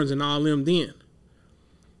 Matt Barnes, and all them then?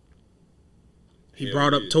 He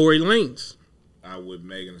brought up Tory Lanez. I would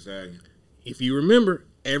Megan Thee Stallion. If you remember,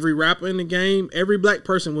 every rapper in the game, every black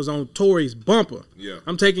person was on Tory's bumper. Yeah.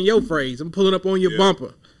 I'm taking your phrase. I'm pulling up on your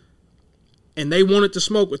bumper. And they wanted to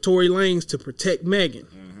smoke with Tory Lanez to protect Megan.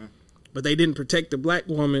 Mm-hmm. But they didn't protect the black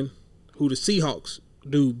woman who the Seahawks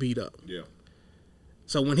dude beat up. Yeah.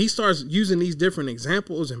 So when he starts using these different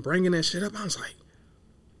examples and bringing that shit up, I was like,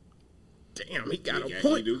 damn, he got a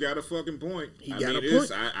point. He do got a fucking point. He got a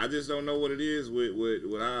point. I just don't know what it is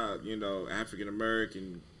with our, African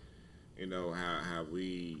American, how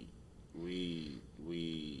we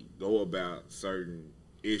go about certain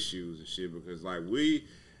issues and shit, because like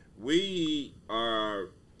we are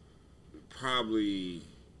probably,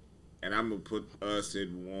 and I'm gonna put us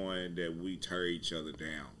in one, that we tear each other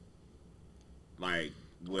down, like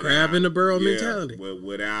crab in the barrel mentality,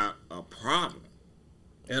 without a problem.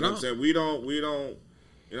 You know what I'm saying? We don't,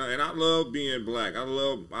 and I love being black. I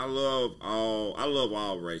love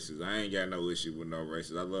all races. I ain't got no issue with no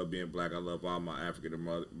races. I love being black. I love all my African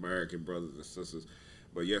American brothers and sisters.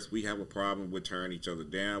 But yes, we have a problem with tearing each other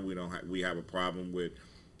down. We have a problem with,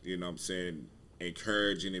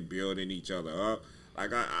 encouraging and building each other up.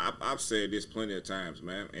 Like I've said this plenty of times,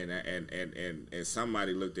 man. And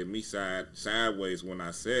somebody looked at me sideways when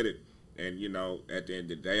I said it. And, at the end of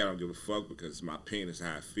the day, I don't give a fuck, because my opinion is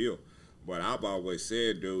how I feel. But I've always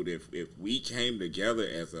said, dude, if we came together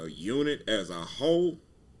as a unit, as a whole,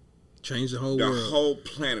 change the whole world. The whole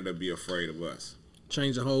planet would be afraid of us.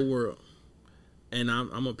 Change the whole world. And I'm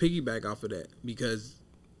going to piggyback off of that, because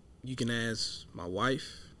you can ask my wife,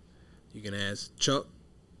 you can ask Chuck,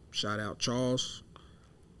 shout out Charles.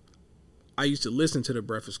 I used to listen to The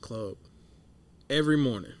Breakfast Club every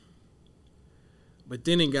morning. But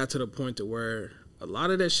then it got to the point to where a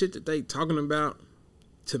lot of that shit that they talking about,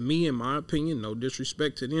 to me, in my opinion, no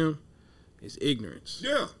disrespect to them, is ignorance.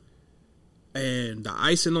 Yeah. And the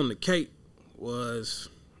icing on the cake was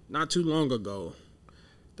not too long ago.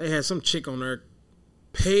 They had some chick on there,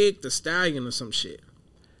 Peg the Stallion or some shit.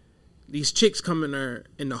 These chicks come in there,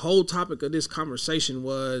 and the whole topic of this conversation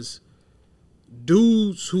was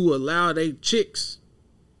dudes who allow they chicks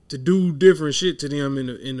to do different shit to them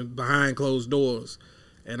in the behind closed doors.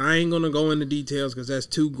 And I ain't gonna go into details because that's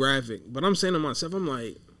too graphic. But I'm saying to myself, I'm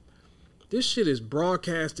like, this shit is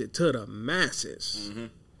broadcasted to the masses. Mm-hmm.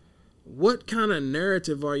 What kind of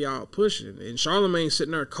narrative are y'all pushing? And Charlamagne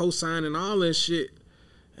sitting there co-signing all this shit.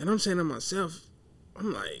 And I'm saying to myself,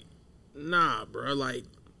 I'm like, nah, bro. Like,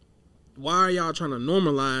 why are y'all trying to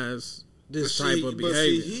normalize this type of behavior? But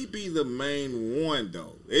see, he be the main one,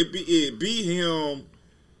 though. It be him.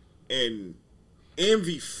 And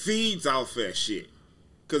Envy feeds off that shit.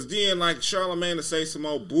 Because then, like, Charlamagne will say some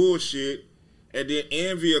old bullshit, and then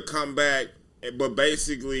Envy will come back, but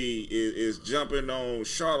basically is jumping on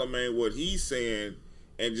Charlamagne, what he's saying,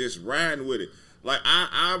 and just riding with it. Like,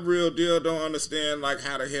 I real deal don't understand, like,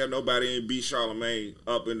 how the hell nobody ain't beat Charlamagne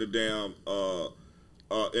up in the damn,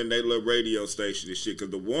 in their little radio station and shit.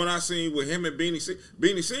 Because the one I seen with him and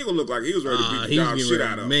Beanie Siegel looked like he was ready to beat the dog shit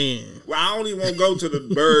out of him. Man. Well, I don't even want to go to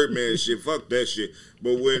the Birdman shit. Fuck that shit.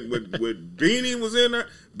 But when Beanie was in there,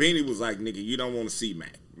 Beanie was like, nigga, you don't want to see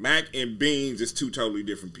Mac. Mac and Beans is two totally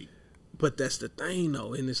different people. But that's the thing,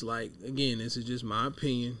 though. And it's like, again, this is just my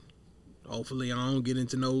opinion. Hopefully I don't get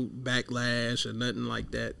into no backlash or nothing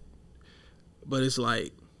like that. But it's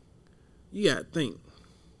like, you got to think.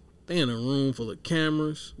 They in a room full of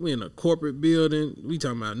cameras. We in a corporate building. We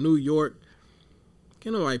talking about New York.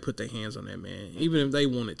 Can't nobody put their hands on that man, even if they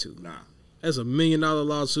wanted to. Nah. That's $1 million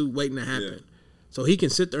lawsuit waiting to happen. Yeah. So he can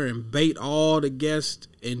sit there and bait all the guests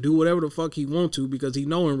and do whatever the fuck he want to, because he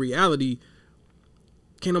know in reality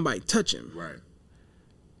can't nobody touch him. Right.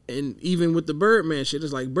 And even with the Birdman shit,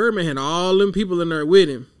 it's like Birdman had all them people in there with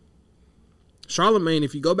him. Charlemagne,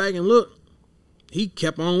 if you go back and look, he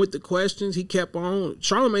kept on with the questions. He kept on.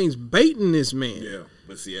 Charlemagne's baiting this man. Yeah,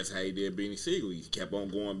 but see, that's how he did Beanie Siegel. He kept on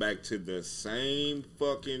going back to the same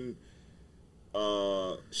fucking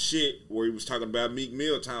shit where he was talking about Meek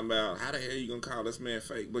Mill, talking about how the hell you gonna call this man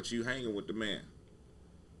fake, but you hanging with the man.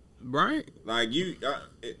 Right. Like,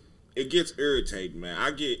 it gets irritating, man.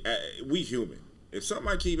 We human. If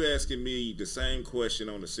somebody keep asking me the same question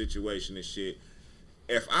on the situation and shit,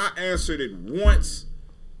 if I answered it once,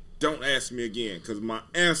 don't ask me again, because my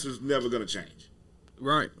answer's never going to change.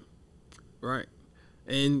 Right. Right.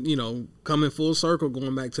 And, you know, coming full circle,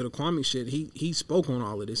 going back to the Kwame shit, he spoke on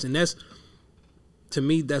all of this. And that's, to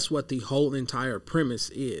me, that's what the whole entire premise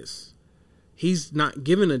is. He's not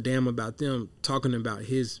giving a damn about them talking about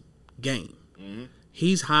his game. Mm-hmm.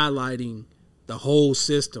 He's highlighting the whole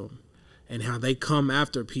system and how they come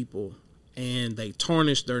after people and they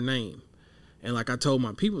tarnish their name. And like I told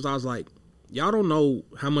my peoples, I was like, y'all don't know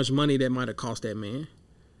how much money that might have cost that man.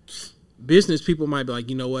 Business people might be like,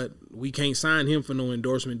 you know what, we can't sign him for no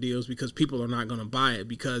endorsement deals because people are not going to buy it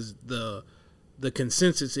because the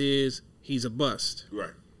consensus is he's a bust.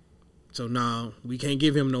 Right. So no, we can't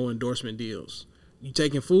give him no endorsement deals. You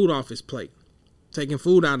taking food off his plate, taking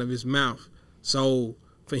food out of his mouth. So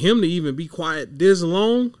for him to even be quiet this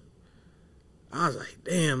long, I was like,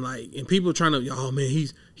 damn, like, and people trying to, oh man,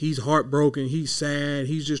 he's heartbroken, he's sad,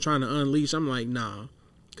 he's just trying to unleash. I'm like, nah,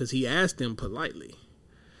 because he asked them politely.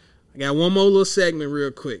 I got one more little segment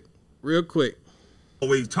real quick.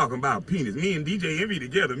 Always talking about penis. Me and DJ Envy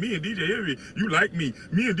together. Me and DJ Envy, you like me.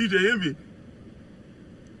 Me and DJ Envy,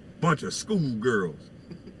 bunch of schoolgirls.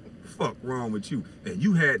 Fuck wrong with you? And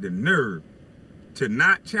you had the nerve to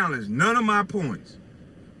not challenge none of my points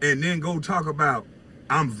and then go talk about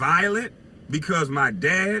I'm violent because my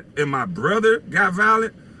dad and my brother got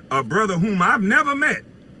violent, a brother whom I've never met.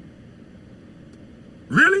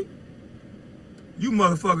 Really? You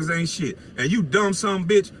motherfuckers ain't shit. And you dumb son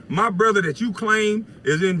bitch, my brother that you claim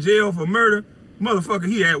is in jail for murder, motherfucker,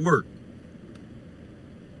 he at work.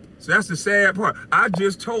 So that's the sad part. I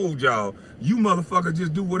just told y'all, you motherfuckers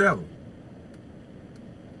just do whatever.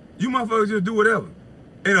 You motherfuckers just do whatever.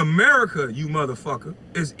 In America, you motherfucker,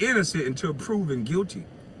 is innocent until proven guilty.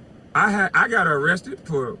 I got arrested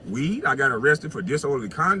for weed. I got arrested for disorderly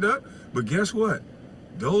conduct. But guess what?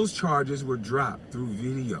 Those charges were dropped through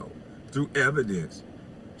video, through evidence.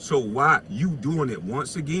 So why you doing it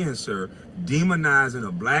once again, sir, demonizing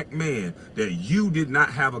a black man that you did not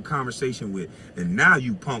have a conversation with, and now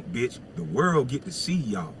you punk bitch, the world get to see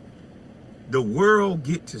y'all. The world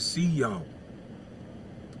get to see y'all.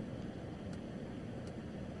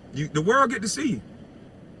 The world get to see you.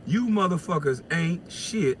 You motherfuckers ain't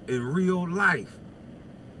shit in real life.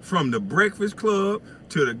 From the Breakfast Club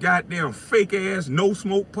to the goddamn fake ass No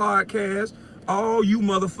Smoke podcast, all you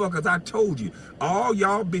motherfuckers, I told you, all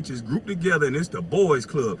y'all bitches grouped together and it's the boys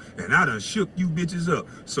club, and I done shook you bitches up.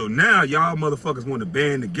 So now y'all motherfuckers want to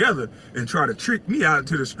band together and try to trick me out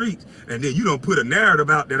into the streets, and then you don't put a narrative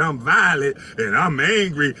out that I'm violent and I'm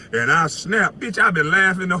angry and I snap. Bitch, I've been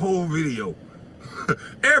laughing the whole video.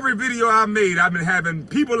 Every video I made, I've been having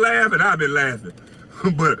people laugh and I've been laughing.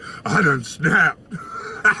 But I done snapped.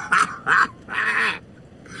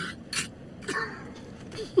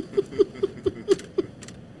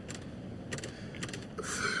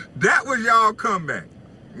 That was y'all comeback.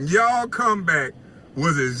 Y'all comeback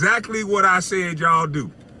was exactly what I said y'all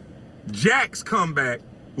do. Jack's comeback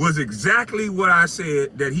was exactly what I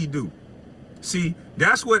said that he do. See,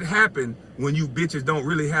 that's what happened when you bitches don't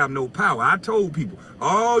really have no power. I told people,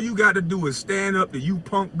 all you got to do is stand up to you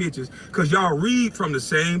punk bitches, because y'all read from the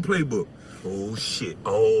same playbook. Oh shit,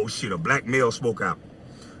 a black male spoke out.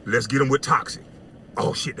 Let's get him with toxic.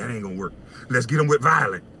 Oh shit, that ain't gonna work. Let's get him with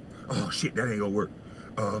violent. Oh shit, that ain't gonna work.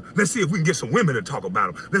 Let's see if we can get some women to talk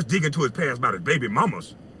about him. Let's dig into his past about his baby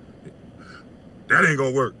mamas. That ain't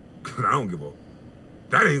gonna work. I don't give a.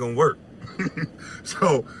 That ain't gonna work.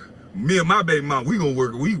 So, me and my baby mom, we gonna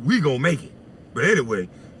work. We gonna make it. But anyway,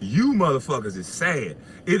 you motherfuckers is sad.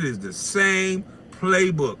 It is the same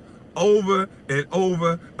playbook over and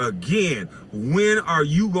over again. When are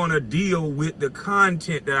you gonna deal with the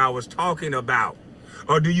content that I was talking about?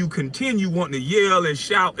 Or do you continue wanting to yell and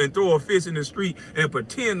shout and throw a fist in the street and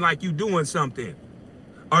pretend like you doing something?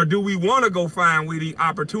 Or do we want to go find where the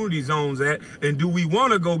opportunity zones at? And do we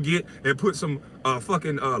want to go get and put some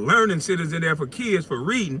fucking learning centers in there for kids for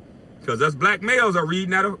reading? Because us black males are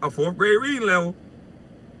reading at a fourth grade reading level.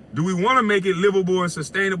 Do we want to make it livable and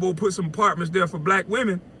sustainable, put some apartments there for black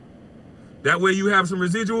women? That way you have some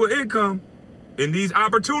residual income in these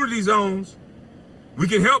opportunity zones. We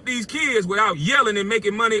can help these kids without yelling and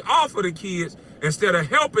making money off of the kids instead of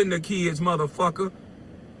helping the kids, motherfucker.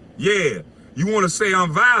 Yeah, you want to say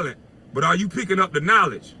I'm violent, but are you picking up the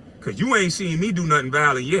knowledge? Because you ain't seen me do nothing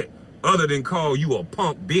violent yet, other than call you a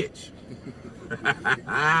punk bitch.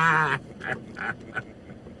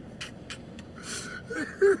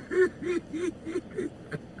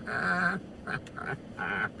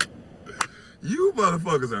 You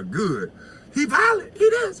motherfuckers are good. He violent, he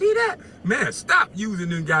this, he that. Man, stop using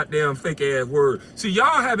them goddamn fake ass words. See,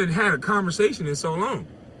 y'all haven't had a conversation in so long.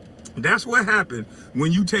 That's what happened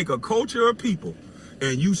when you take a culture of people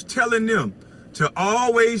and you telling them to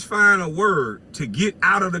always find a word to get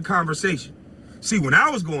out of the conversation. See, when I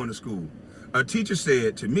was going to school, a teacher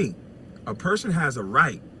said to me, a person has a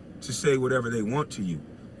right to say whatever they want to you,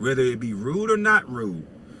 whether it be rude or not rude.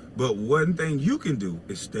 But one thing you can do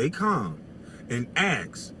is stay calm and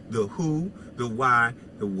ask the who, the why,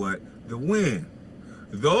 the what, the when.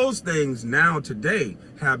 Those things now today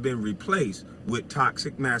have been replaced with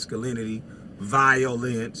toxic masculinity,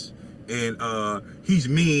 violence, and he's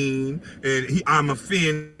mean, and I'm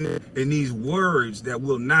offended, and these words that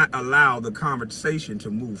will not allow the conversation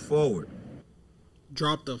to move forward.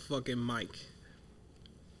 Drop the fucking mic.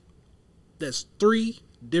 That's 3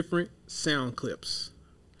 different sound clips.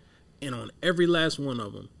 And on every last one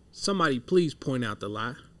of them, somebody please point out the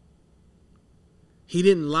lie. He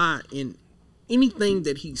didn't lie in anything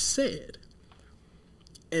that he said.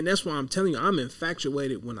 And that's why I'm telling you, I'm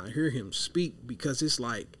infatuated when I hear him speak, because it's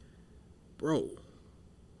like, bro,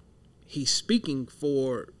 he's speaking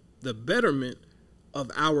for the betterment of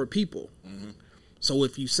our people. Mm-hmm. So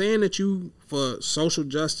if you saying that you for social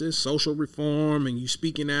justice, social reform, and you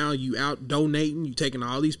speaking out, you out donating, you taking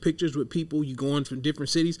all these pictures with people, you going from different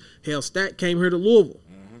cities. Hell, Stack came here to Louisville.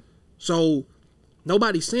 Mm-hmm. So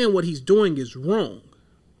nobody's saying what he's doing is wrong.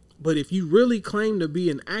 But if you really claim to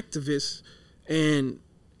be an activist and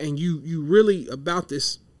you really about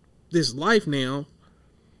this life now,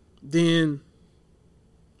 then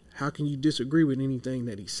how can you disagree with anything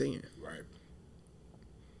that he's saying? Right.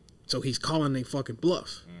 So he's calling a fucking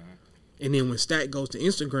bluff. Mm-hmm. And then when Stack goes to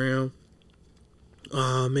Instagram,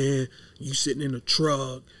 oh man, you sitting in a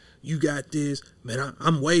truck, you got this, man,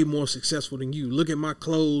 I'm way more successful than you. Look at my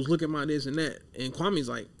clothes, look at my this and that. And Kwame's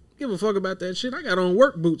like, give a fuck about that shit. I got on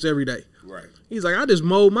work boots every day. Right. He's like, I just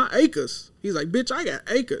mowed my acres. He's like, bitch, I got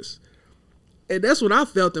acres. And that's when I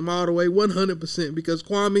felt him all the way 100%, because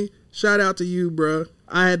Kwame, shout out to you, bro.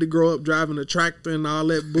 I had to grow up driving a tractor and all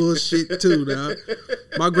that bullshit too, dog.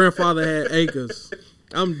 My grandfather had acres.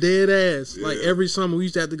 I'm dead ass. Yeah. Like every summer we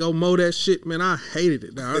used to have to go mow that shit, man. I hated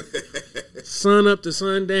it, dog. Sun up to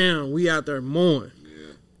sun down, we out there mowing.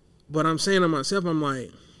 Yeah. But I'm saying to myself, I'm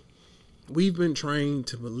like, we've been trained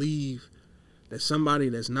to believe that somebody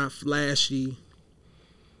that's not flashy,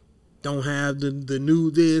 don't have the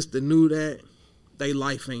new this, the new that, they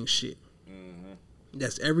life ain't shit. Mm-hmm.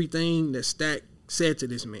 That's everything that Stack said to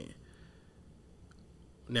this man.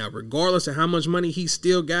 Now, regardless of how much money he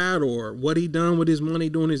still got or what he done with his money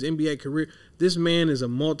during his NBA career, this man is a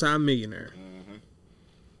multi-millionaire. Mm-hmm.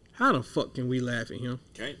 How the fuck can we laugh at him?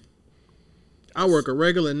 Okay. I work a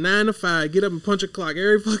regular 9 to 5, get up and punch a clock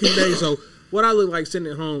every fucking day. So what I look like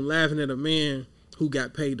sitting at home laughing at a man who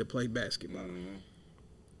got paid to play basketball. Mm-hmm.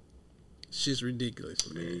 It's just ridiculous,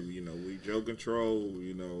 man. I mean, you know, we joke and troll.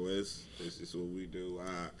 You know, it's just what we do.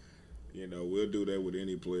 You know, we'll do that with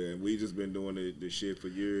any player. And we just been doing the shit for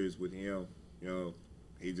years with him. You know,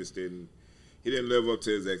 he didn't live up to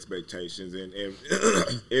his expectations. And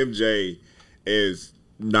MJ is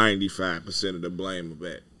 95% of the blame of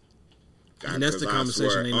that. And that's the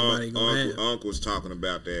conversation ain't nobody gonna have. Unc was talking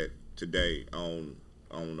about that today on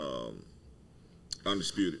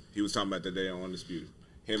Undisputed. He was talking about that today on Undisputed.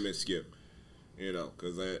 Him and Skip. You know,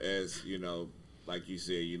 because as you know, like you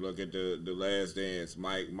said, you look at the Last Dance.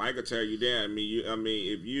 Mike will tear you down. I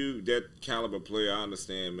mean, if you that caliber player, I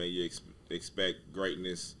understand, man. You expect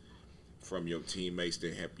greatness from your teammates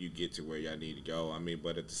to help you get to where y'all need to go. I mean,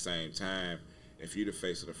 but at the same time, if you're the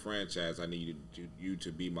face of the franchise, I need you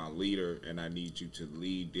to be my leader, and I need you to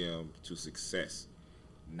lead them to success.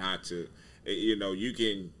 Not to, you know, you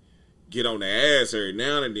can get on their ass every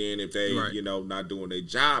now and then if they, right, you know, not doing their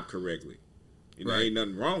job correctly. You know, right, ain't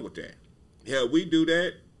nothing wrong with that. Hell, we do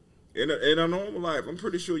that in a normal life. I'm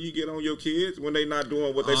pretty sure you get on your kids when they not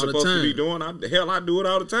doing what they supposed to be doing. I do it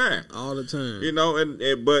all the time. All the time. You know,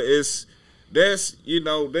 but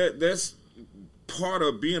that's part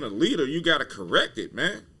of being a leader. You got to correct it,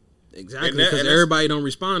 man. Exactly, because everybody don't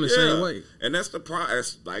respond the same way. And that's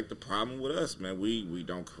that's like the problem with us, man. We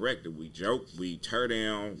don't correct it. We joke, we tear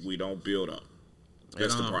down, we don't build up.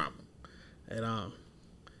 That's the problem. At all.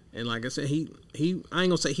 And like I said, he I ain't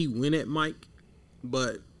gonna say he went at Mike,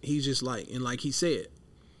 but he's just like, and like he said,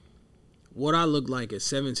 what I look like at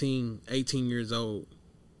 17, 18 years old,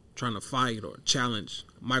 trying to fight or challenge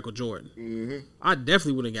Michael Jordan, I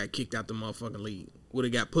definitely would have got kicked out the motherfucking league. Would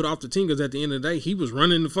have got put off the team because at the end of the day, he was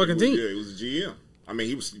running the fucking team. Yeah, he was a GM. I mean,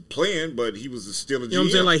 he was playing, but he was still a GM. You know what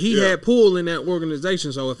I'm saying? Like, he had pull in that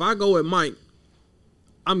organization. So if I go at Mike,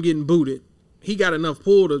 I'm getting booted. He got enough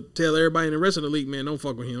pull to tell everybody in the rest of the league, man, don't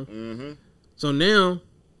fuck with him. Mm-hmm. So now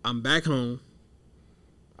I'm back home.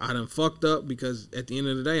 I done fucked up because at the end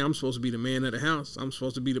of the day, I'm supposed to be the man of the house. I'm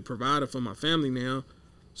supposed to be the provider for my family now.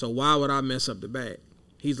 So why would I mess up the bag?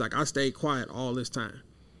 He's like, I stayed quiet all this time.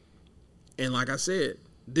 And like I said,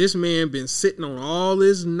 this man been sitting on all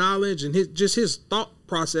his knowledge and his thought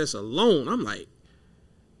process alone. I'm like,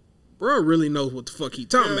 bro really knows what the fuck he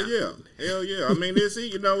talking about. Hell yeah. I mean,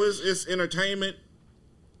 it's entertainment.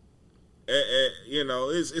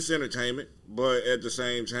 It's entertainment, but at the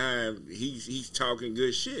same time, he's talking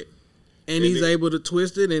good shit. And he's able to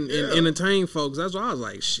twist it and entertain folks. That's why I was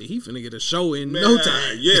like, shit, he finna get a show in no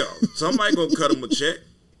time. Yeah, somebody gonna cut him a check.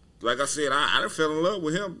 Like I said, I done fell in love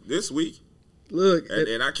with him this week. Look,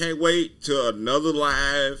 and I can't wait till another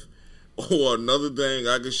live or another thing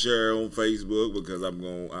I can share on Facebook because I'm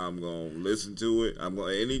gonna listen to it.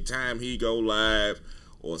 Anytime he go live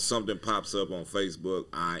or something pops up on Facebook,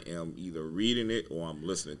 I am either reading it or I'm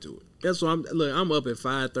listening to it. That's what I'm up at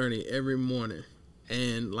 5:30 every morning,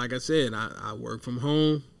 and like I said, I work from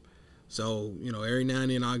home, so every now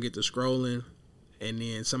and then I'll get to scrolling, and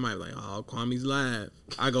then somebody like, oh, Kwame's live.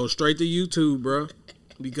 I go straight to YouTube, bro.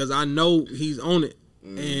 Because I know he's on it,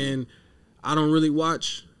 and I don't really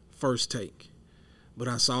watch First Take, but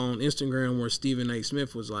I saw on Instagram where Stephen A.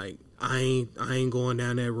 Smith was like, I ain't going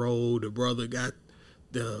down that road. The brother got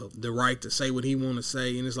the right to say what he want to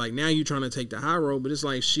say, and it's like now you trying to take the high road, but it's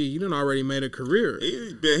like shit, you done already made a career.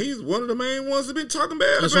 He's one of the main ones that been talking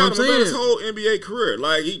bad That's about what I'm saying. his whole NBA career.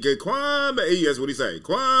 Like Kwame, that's what he say,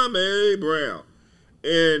 Kwame Brown,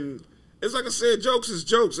 and. It's like I said, jokes is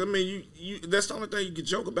jokes. I mean, that's the only thing you can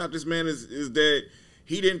joke about this man is that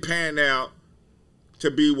he didn't pan out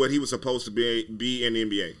to be what he was supposed to be in the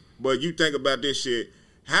NBA. But you think about this shit,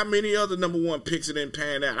 how many other number one picks didn't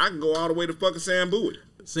pan out? I can go all the way to fucking Sam Bowie.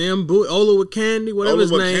 Ola Candy, whatever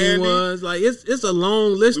his name was. Like, it's a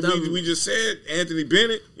long list of them. We just said Anthony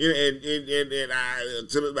Bennett, and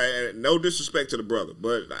no disrespect to the brother,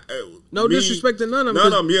 but disrespect to none of them.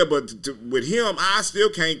 None of them, yeah. But with him, I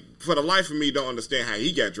still can't, for the life of me, don't understand how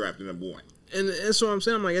he got drafted number one. And that's what I'm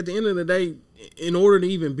saying. I'm like, at the end of the day, in order to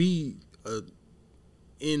even be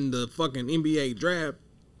in the fucking NBA draft,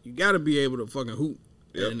 you got to be able to fucking hoop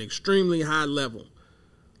at an extremely high level.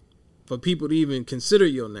 For people to even consider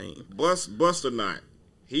your name. Bust or not,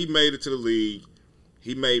 he made it to the league.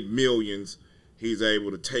 He made millions. He's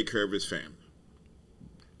able to take care of his family.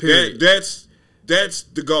 Period. That's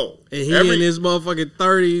the goal. And he in his motherfucking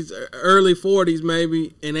 30s, early 40s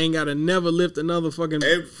maybe, and ain't got to never lift another fucking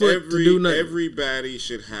foot to do nothing. Everybody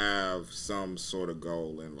should have some sort of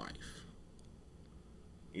goal in life.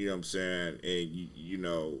 You know what I'm saying? And,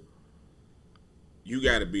 you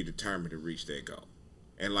got to be determined to reach that goal.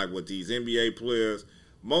 And like with these NBA players,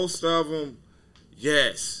 most of them,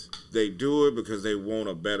 yes, they do it because they want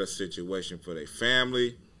a better situation for their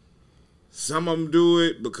family. Some of them do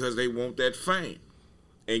it because they want that fame.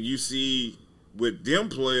 And you see with them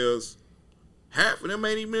players, half of them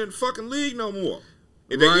ain't even in the fucking league no more.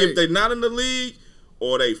 If they're not in the league,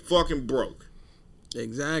 or they fucking broke.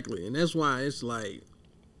 Exactly. And that's why it's like,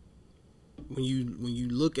 when you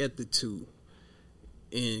look at the two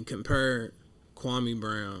and compare Kwame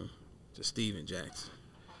Brown to Steven Jackson,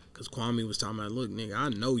 because Kwame was talking about, look, nigga, I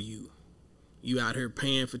know you out here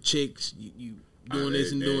paying for chicks, you doing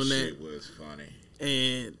this and doing that. Shit was funny.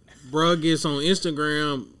 And bruh gets on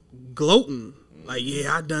Instagram gloating like,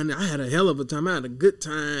 yeah, I had a hell of a time, I had a good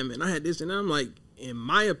time, and I had this and that. I'm like, in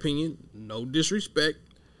my opinion, no disrespect,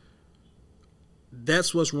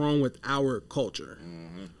 that's what's wrong with our culture.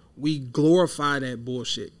 Mm-hmm. We glorify that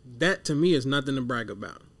bullshit. That to me is nothing to brag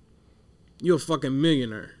about. You're a fucking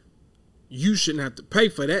millionaire. You shouldn't have to pay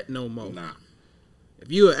for that no more. Nah. If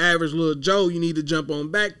you're an average little Joe, you need to jump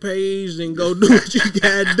on Backpage and go do what you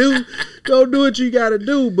gotta do. Go do what you gotta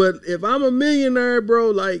do. But if I'm a millionaire, bro,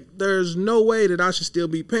 like, there's no way that I should still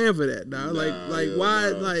be paying for that, dog.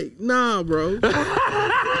 Why? No. Like, nah, bro.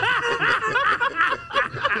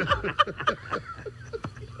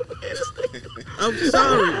 I'm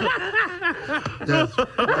sorry. That's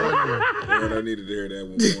funny. Man, I needed to hear that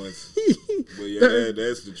one once. But yeah,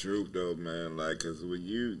 that's the truth though, man. Like, cause when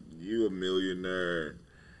you a millionaire,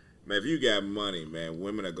 man, if you got money, man,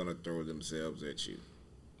 women are gonna throw themselves at you.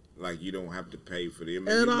 Like, you don't have to pay for them.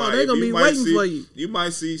 At all, they're gonna be waiting for you. You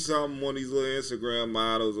might see some one of these little Instagram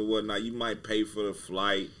models or whatnot. You might pay for the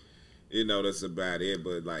flight. You know, that's about it.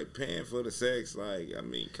 But like paying for the sex, like, I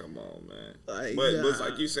mean, come on, man. But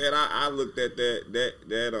like you said, I looked at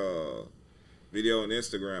that video on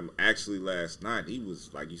Instagram actually last night. He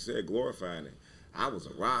was, like you said, glorifying it. I was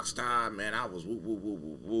a rock star, man. I was woo woo woo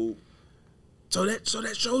woo woo. So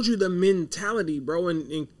that shows you the mentality, bro.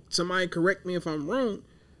 And somebody correct me if I'm wrong.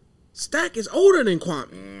 Stack is older than Kwame.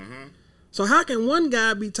 Mm-hmm. So how can one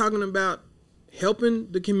guy be talking about helping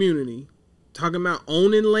the community, talking about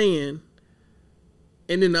owning land,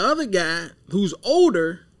 and then the other guy who's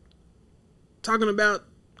older talking about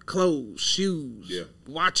clothes, shoes,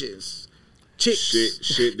 watches, chicks,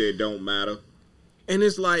 shit that don't matter? And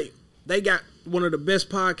it's like they got one of the best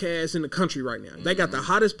podcasts in the country right now. They got the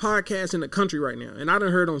hottest podcast in the country right now. And I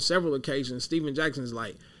done heard on several occasions Steven Jackson's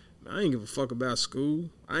like, I ain't give a fuck about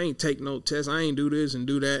school. I ain't take no tests. I ain't do this and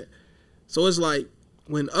do that. So it's like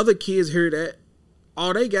when other kids hear that,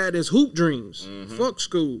 all they got is hoop dreams. Mm-hmm. Fuck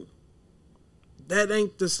school. That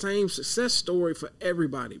ain't the same success story for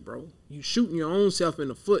everybody, bro. You shooting your own self in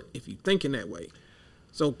the foot if you thinking that way.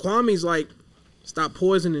 So Kwame's like, stop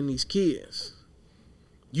poisoning these kids.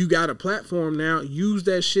 You got a platform now. Use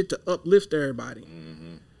that shit to uplift everybody.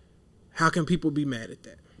 Mm-hmm. How can people be mad at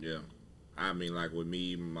that? Yeah. I mean, like with me,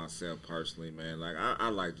 even myself personally, man, like I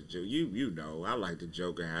like to joke. You know, I like to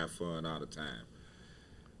joke and have fun all the time.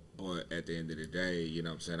 But at the end of the day, you know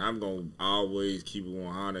what I'm saying, I'm going to always keep it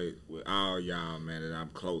 100 with all y'all, man, that I'm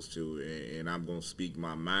close to. And I'm going to speak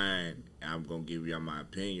my mind. I'm going to give y'all my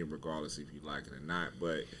opinion regardless if you like it or not.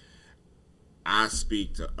 But I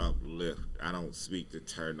speak to uplift. I don't speak to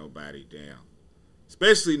tear nobody down.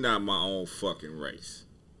 Especially not my own fucking race.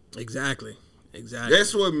 Exactly. Exactly.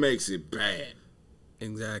 That's what makes it bad.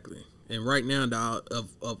 Exactly. And right now, dog,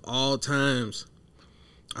 of all times,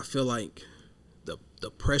 I feel like the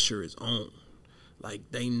pressure is on. Like,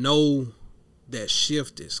 they know that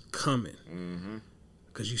shift is coming. Mm-hmm.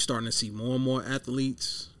 Because you're starting to see more and more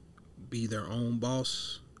athletes be their own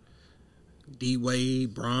boss.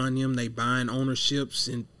 D-Wade, Bron, them, they buying ownerships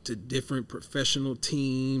into different professional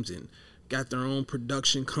teams and got their own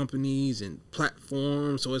production companies and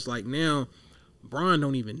platforms. So it's like now, Bron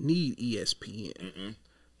don't even need ESPN. Mm-mm.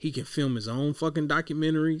 He can film his own fucking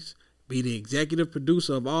documentaries, be the executive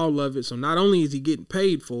producer of all of it. So not only is he getting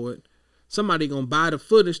paid for it, somebody gonna buy the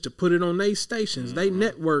footage to put it on their stations, they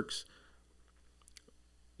networks.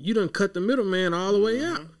 You done cut the middleman all the way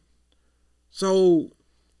out. So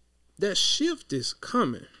that shift is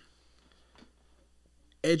coming.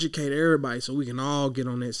 Educate everybody so we can all get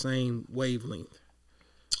on that same wavelength.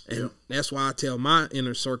 And that's why I tell my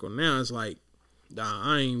inner circle now, it's like, nah,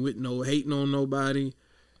 I ain't with no hating on nobody.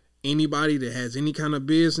 Anybody that has any kind of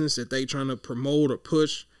business that they trying to promote or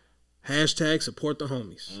push, hashtag support the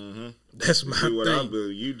homies. Mm-hmm. That's my See what thing. I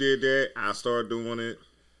do. You did that, I started doing it.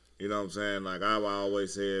 You know what I'm saying? Like I've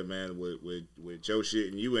always said, man, with your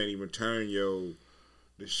shit, and you ain't even turn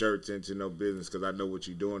the shirts into no business because I know what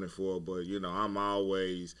you're doing it for. But, you know, I'm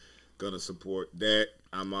always going to support that.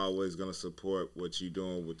 I'm always going to support what you're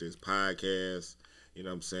doing with this podcast. You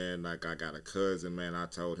know what I'm saying? Like, I got a cousin, man. I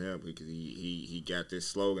told him because he got this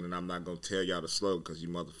slogan, and I'm not going to tell y'all the slogan because you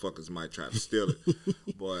motherfuckers might try to steal it.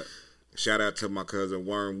 But shout out to my cousin,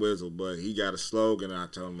 Warren Wizzle. But he got a slogan, and I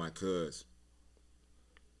told him, my cuz,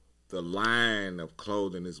 the line of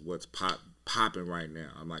clothing is what's popping right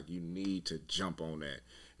now. I'm like, you need to jump on that.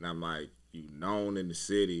 And I'm like, you known in the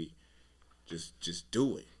city, just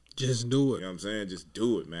do it. Just do it. You know what I'm saying? Just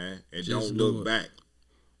do it, man. And Just don't do look it. back.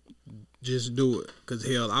 Just do it. Because,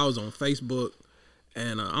 hell, I was on Facebook,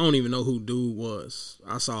 and I don't even know who dude was.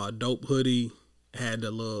 I saw a dope hoodie, had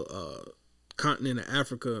the little continent of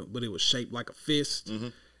Africa, but it was shaped like a fist. Mm-hmm.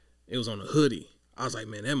 It was on a hoodie. I was like,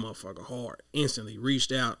 man, that motherfucker hard. Instantly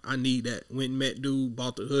reached out. I need that. Went and met dude,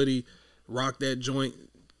 bought the hoodie, rocked that joint,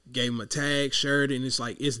 gave him a tag, shared it, and it's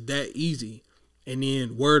like, it's that easy. And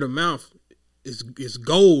then word of mouth is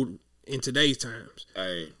gold in today's times.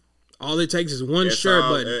 Hey. All it takes is one That's shirt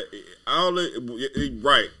all, button.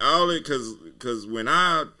 Because when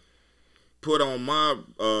I put on my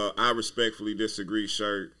I respectfully disagree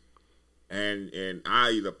shirt, and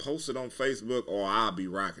I either post it on Facebook or I'll be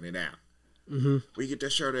rocking it out. Mm-hmm. Where you get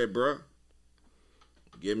that shirt at, bro?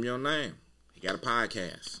 Give him your name. He got a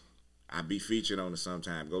podcast. I be featured on it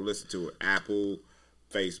sometime. Go listen to it. Apple,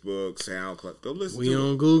 Facebook, SoundCloud. Go listen We to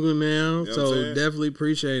on it. Google now, You know what I'm so saying? definitely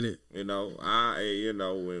appreciate it.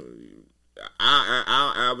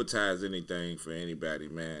 I'll advertise anything for anybody,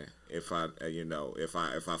 man. If I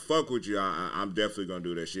fuck with you, I'm definitely gonna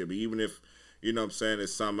do that shit. But even if, you know what I'm saying,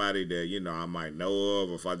 it's somebody that, I might know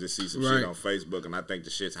of, or if I just see some Right. shit on Facebook and I think the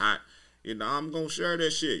shit's hot, I'm gonna share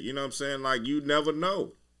that shit. You know what I'm saying? Like, you never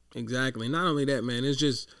know. Exactly. Not only that, man, it's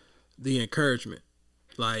just the encouragement.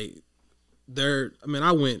 Like,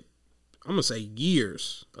 I went, I'm gonna say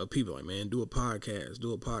years of people like, man, do a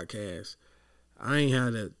podcast. I ain't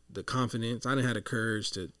had the confidence. I didn't have the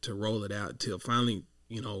courage to roll it out until finally,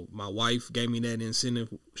 my wife gave me that incentive.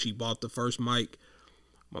 She bought the first mic.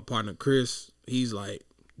 My partner, Chris, he's like,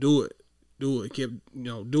 do it. Kept,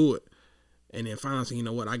 do it. And then finally, I said, you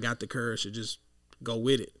know what? I got the courage to just go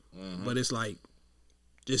with it. Mm-hmm. But it's like,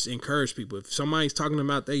 just encourage people. If somebody's talking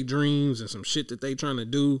about their dreams and some shit that they trying to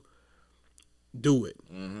do it.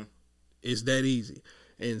 Mm-hmm. It's that easy.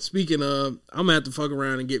 And speaking of, I'm gonna have to fuck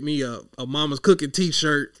around and get me a Mama's Cooking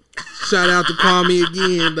t-shirt. Shout out to Kwame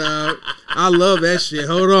again, dog. I love that shit.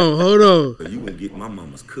 Hold on. You gonna get my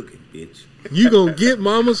mama's cooking, bitch. You gonna get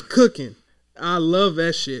Mama's Cooking. I love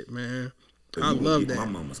that shit, man. I love that. My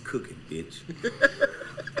mama's cooking, bitch.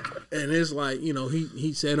 And it's like,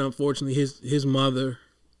 he said unfortunately his mother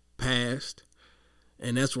passed.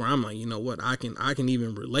 And that's where I'm like, you know what, I can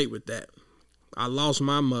even relate with that. I lost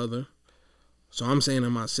my mother. So I'm saying to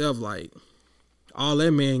myself, like, all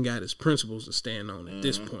that man got is principles to stand on at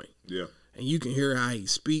this point. Yeah. And you can hear how he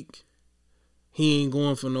speak. He ain't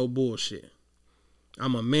going for no bullshit.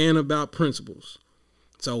 I'm a man about principles.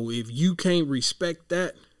 So if you can't respect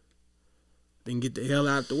that, then get the hell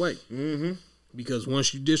out the way. Mm-hmm. Because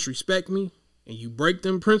once you disrespect me and you break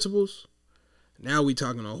them principles, now we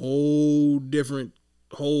talking a whole different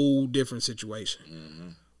situation. Mm-hmm.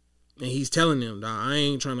 And he's telling them, dog, I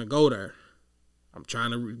ain't trying to go there. I'm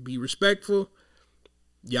trying to be respectful.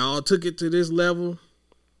 Y'all took it to this level.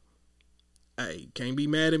 Hey, can't be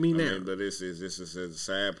mad at me now. But this is the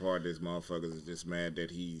sad part. This motherfucker is just mad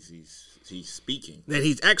that he's speaking. That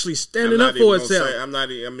he's actually standing up for himself.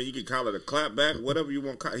 You can call it a clapback, whatever you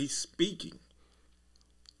want to call it. He's speaking.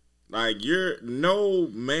 Like, no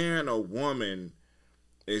man or woman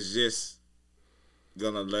is just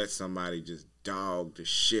gonna let somebody just dog the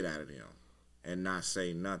shit out of them and not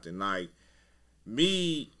say nothing. Like,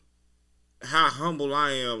 me, how humble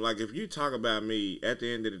I am, like, if you talk about me, at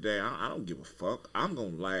the end of the day, I don't give a fuck. I'm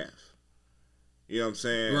gonna laugh. You know what I'm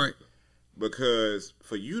saying? Right. Because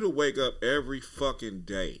for you to wake up every fucking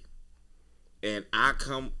day and I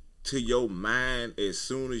come to your mind as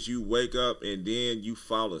soon as you wake up and then you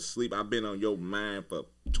fall asleep, I've been on your mind for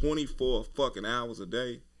 24 fucking hours a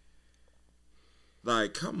day.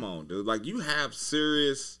 Like, come on, dude. Like, you have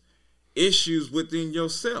serious issues within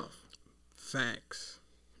yourself. Facts.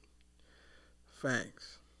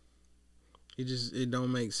 It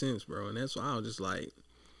don't make sense, bro. And that's why I was just like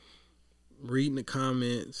reading the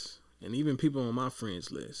comments and even people on my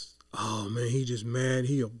friends list. Oh man, he just mad.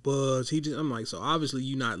 He a buzz. I'm like, so obviously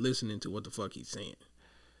you not listening to what the fuck he's saying,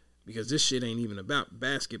 because this shit ain't even about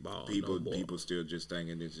basketball. People still just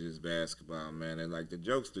thinking it's just basketball, man. And like the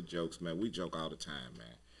jokes, man. We joke all the time,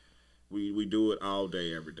 man. We do it all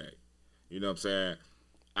day, every day. You know what I'm saying?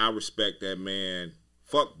 I respect that man.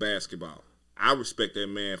 Fuck basketball. I respect that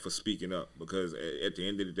man for speaking up, because at the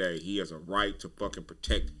end of the day, he has a right to fucking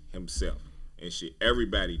protect himself and shit.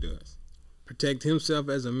 Everybody does. Protect himself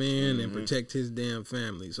as a man and protect his damn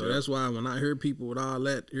family. So that's why when I hear people with all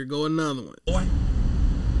that, here go another one. Boy,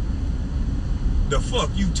 the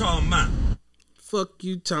fuck you talking about? Fuck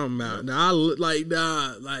you talking about? Now I look like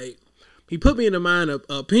he put me in the mind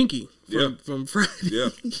of Pinky from Friday. Yeah.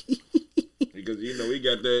 Because, he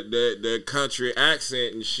got that country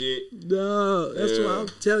accent and shit. No, that's what I'm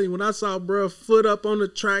telling you. When I saw bruh foot up on the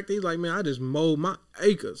track, he's like, man, I just mowed my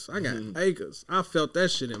acres. I got acres. I felt that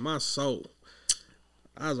shit in my soul.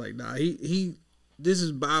 I was like, nah, this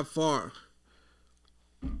is by far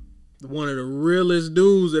one of the realest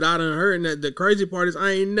dudes that I done heard. And that the crazy part is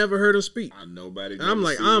I ain't never heard him speak. I'm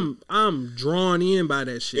like, I'm drawn in by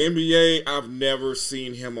that shit. NBA, I've never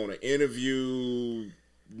seen him on an interview.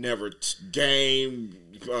 Never game,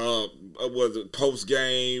 was it post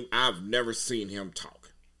game? I've never seen him talk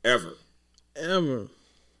ever. And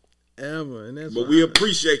that's. But we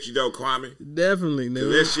appreciate you though, Kwame. Definitely,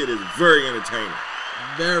 dude. That shit is very entertaining.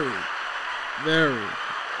 Very.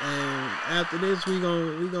 And after this, we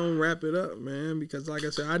gonna wrap it up, man. Because like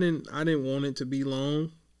I said, I didn't want it to be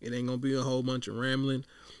long. It ain't gonna be a whole bunch of rambling.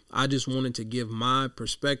 I just wanted to give my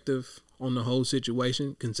perspective on the whole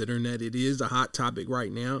situation, considering that it is a hot topic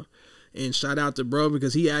right now. And shout out to bro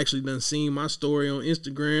because he actually done seen my story on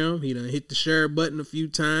Instagram. He done hit the share button a few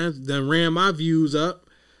times, done ran my views up.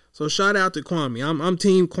 So shout out to Kwame. I'm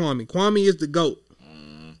Team Kwame. Kwame is the GOAT.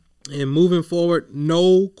 And moving forward,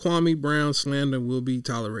 no Kwame Brown slander will be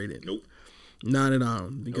tolerated. Nope. Not at all.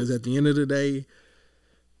 Because at the end of the day,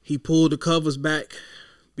 he pulled the covers back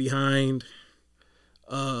behind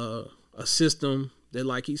a system that,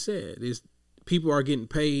 like he said, is people are getting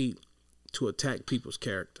paid to attack people's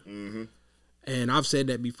character. Mm-hmm. And I've said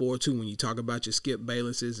that before, too, when you talk about your Skip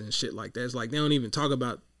Baylesses and shit like that. It's like they don't even talk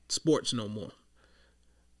about sports no more.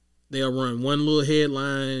 They'll run one little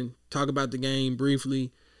headline, talk about the game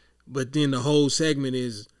briefly, but then the whole segment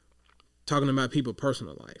is talking about people's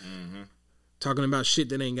personal life. Mm-hmm. Talking about shit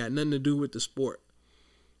that ain't got nothing to do with the sport.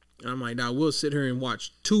 And I'm like, nah, we'll sit here and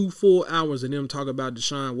watch 2 full hours of them talk about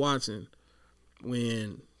Deshaun Watson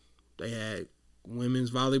when they had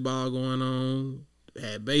women's volleyball going on,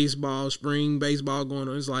 had baseball, spring baseball going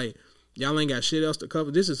on. It's like, y'all ain't got shit else to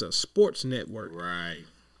cover. This is a sports network. Right.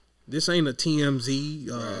 This ain't a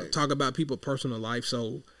TMZ talk about people's personal life.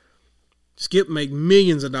 So Skip make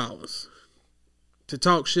millions of dollars to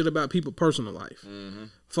talk shit about people's personal life. Mm-hmm.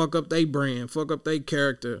 Fuck up their brand, fuck up their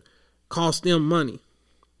character, cost them money.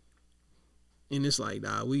 And it's like,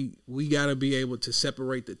 nah, we got to be able to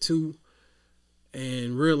separate the two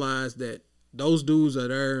and realize that those dudes are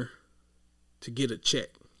there to get a check.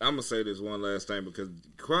 I'm going to say this one last thing because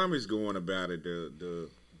Kwame's going about it the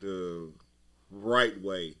right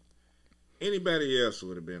way. Anybody else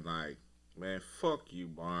would have been like, man, fuck you,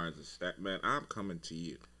 Barnes and Stack. Man, I'm coming to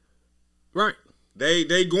you. Right.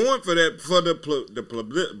 They going for that for the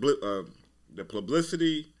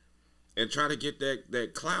publicity and try to get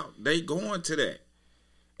that clout. They going to that,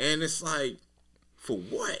 and it's like, for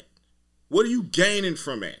what? What are you gaining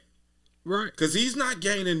from that? Right. Because he's not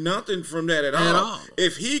gaining nothing from that at all.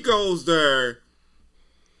 If he goes there,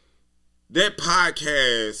 that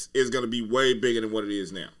podcast is going to be way bigger than what it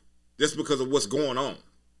is now, just because of what's going on.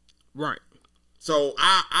 Right. So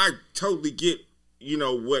I totally get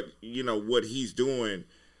what he's doing.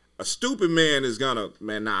 A stupid man is gonna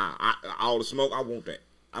all the smoke. I want that.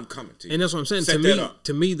 I'm coming to you. And that's what I'm saying.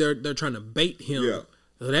 To me, they're trying to bait him. Yeah.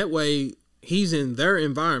 So that way he's in their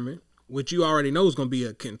environment, which you already know is gonna be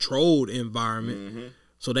a controlled environment. Mm-hmm.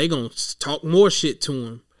 So they gonna talk more shit to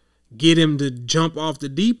him, get him to jump off the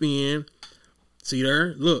deep end. See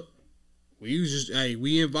there, look,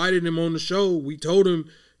 we invited him on the show. We told him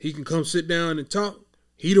he can come sit down and talk.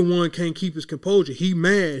 He the one can't keep his composure. He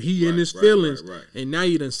mad. He in his feelings. Right. And now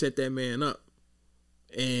you done set that man up.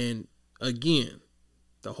 And again,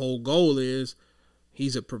 the whole goal is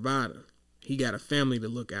he's a provider. He got a family to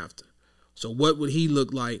look after. So what would he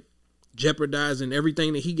look like jeopardizing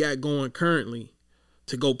everything that he got going currently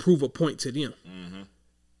to go prove a point to them? Mm-hmm.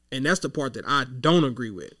 And that's the part that I don't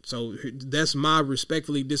agree with. So that's my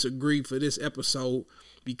respectfully disagree for this episode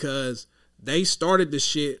because they started the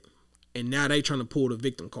shit and now they trying to pull the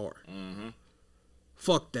victim card. Mm-hmm.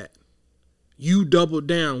 Fuck that. You double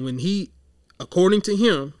down when he, according to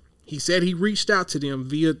him, he said he reached out to them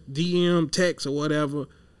via DM, text, or whatever,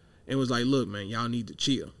 and was like, look, man, y'all need to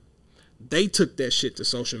chill. They took that shit to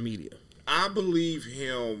social media. I believe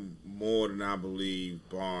him more than I believe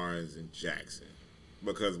Barnes and Jackson.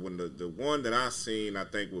 Because when the one that I seen, I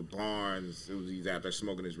think with Barnes, he's out there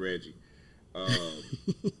smoking his Reggie.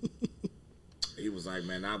 He was like,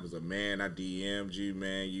 man, I was a man. I DM'd you,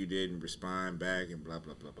 man. You didn't respond back and blah,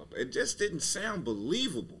 blah, blah, blah. It just didn't sound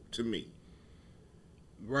believable to me.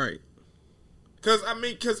 Right. Because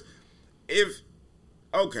it's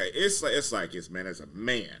like it's man as a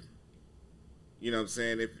man. You know what I'm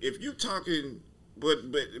saying? If you talking, but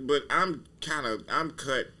I'm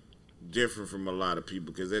cut different from a lot of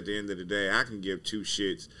people because at the end of the day, I can give two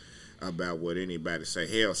shits about what anybody say.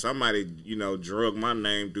 Hell, somebody, drug my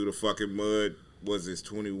name through the fucking mud, was this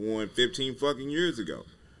 15 fucking years ago.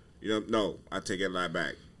 No, I take that lie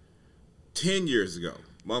back. 10 years ago.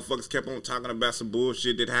 Motherfuckers kept on talking about some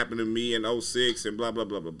bullshit that happened to me in 06 and blah, blah,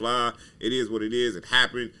 blah, blah, blah. It is what it is. It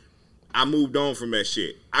happened. I moved on from that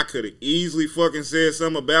shit. I could have easily fucking said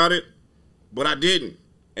something about it, but I didn't.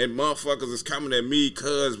 And motherfuckers is coming at me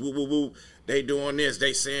because woo, they doing this,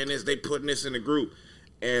 they saying this, they putting this in the group.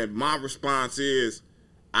 And my response is,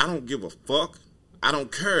 I don't give a fuck. I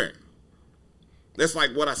don't care. That's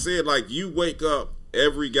like what I said. Like, you wake up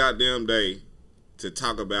every goddamn day to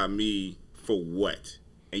talk about me for what?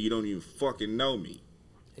 And you don't even fucking know me.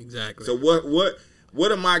 Exactly. So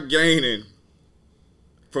what am I gaining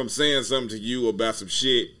from saying something to you about some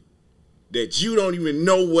shit that you don't even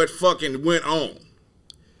know what fucking went on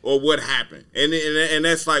or what happened? And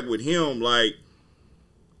that's like with him, like,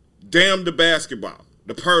 damn the basketball.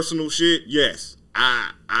 The personal shit, yes.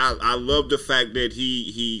 I love the fact that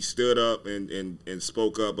he stood up and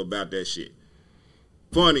spoke up about that shit.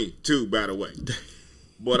 Funny too, by the way.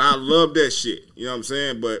 But I love that shit. You know what I'm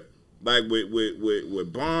saying? But like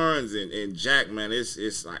with Barnes and Jack, man,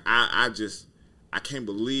 it's like I can't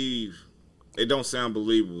believe it. Don't sound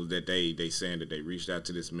believable that they saying that they reached out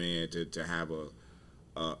to this man to have a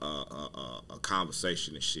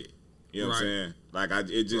conversation and shit. You know what I'm saying? Like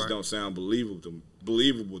it just don't sound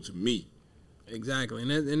believable to me. Exactly,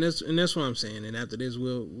 and that's what I'm saying. And after this,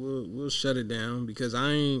 we'll shut it down because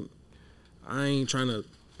I ain't trying to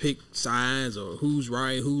pick sides or who's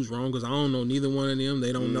right, who's wrong, because I don't know neither one of them.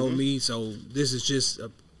 They don't know me, so this is just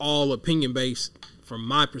all opinion based from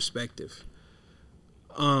my perspective.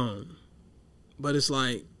 But it's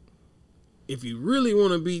like, if you really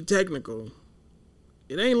want to be technical,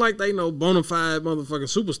 it ain't like they know bona fide motherfucking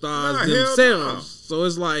superstars themselves. So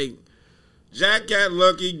it's like, Jack got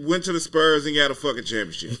lucky, went to the Spurs and got a fucking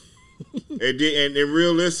championship. and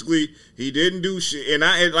realistically, he didn't do shit. And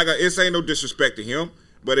it ain't no disrespect to him.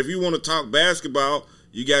 But if you want to talk basketball,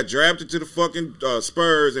 you got drafted to the fucking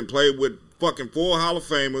Spurs and played with fucking 4 Hall of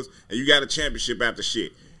Famers, and you got a championship after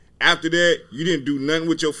shit. After that, you didn't do nothing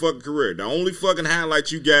with your fucking career. The only fucking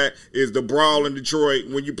highlight you got is the brawl in Detroit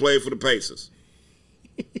when you played for the Pacers.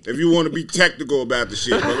 If you want to be technical about the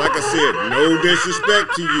shit. But like I said, no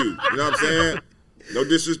disrespect to you. You know what I'm saying? No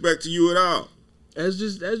disrespect to you at all. That's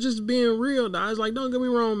just being real, dog. It's like, don't get me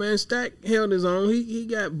wrong, man. Stack held his own. He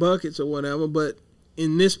got buckets or whatever. But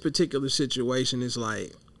in this particular situation, it's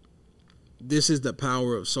like, this is the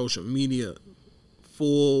power of social media.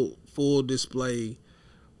 Full display.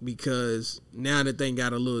 Because now that they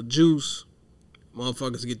got a little juice,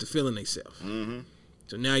 motherfuckers get to feeling themselves. Mm-hmm.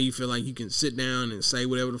 So now you feel like you can sit down and say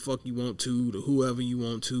whatever the fuck you want to whoever you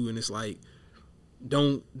want to, and it's like,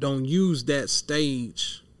 don't use that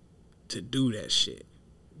stage to do that shit,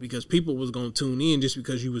 because people was gonna tune in just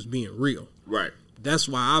because you was being real. Right. That's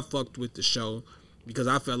why I fucked with the show, because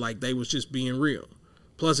I felt like they was just being real.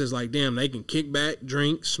 Plus, it's like, damn, they can kick back,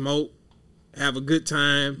 drink, smoke, have a good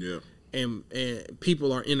time. Yeah. And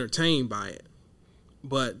people are entertained by it.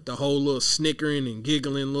 But the whole little snickering and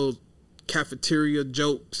giggling, little cafeteria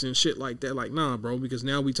jokes and shit like that, like, nah, bro, because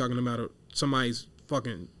now we talking about somebody's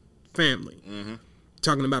fucking family. Mm-hmm.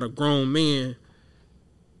 Talking about a grown man,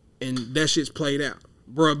 and that shit's played out.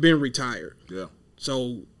 Bro, been retired. Yeah.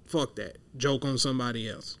 So, fuck that. Joke on somebody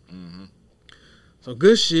else. Mm-hmm. So,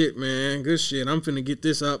 good shit, man. Good shit. I'm finna get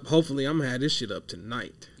this up. Hopefully, I'm gonna have this shit up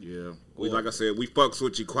tonight. Yeah. Like I said, we fucks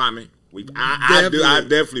with you, Kwame. I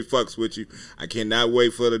definitely fucks with you. I cannot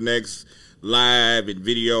wait for the next live and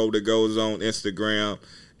video that goes on Instagram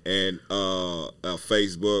and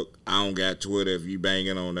Facebook. I don't got Twitter if you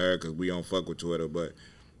banging on there, because we don't fuck with Twitter. But,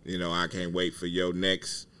 you know, I can't wait for your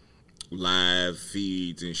next live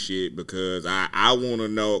feeds and shit, because I want to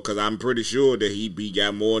know, because I'm pretty sure that he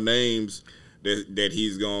got more names that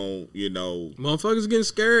he's gonna, you know, motherfuckers getting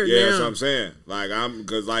scared. Yeah, now. that's what I'm saying. Like,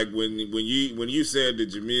 because like when you said the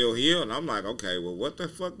Jamil Hill, and I'm like, okay, well, what the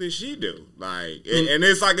fuck did she do? Like, and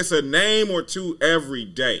it's like it's a name or two every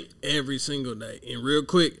day, every single day. And real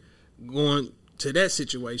quick, going to that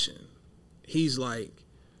situation, he's like,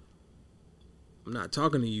 I'm not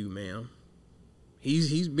talking to you, ma'am.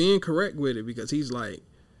 He's being correct with it, because he's like,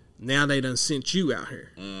 now they done sent you out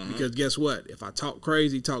here. Mm-hmm. Because guess what? If I talk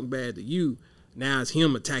crazy, talk bad to you, now it's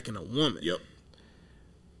him attacking a woman. Yep.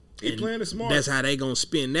 He playing it smart. That's how they gonna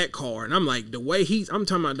spin that card. And I'm like, the way I'm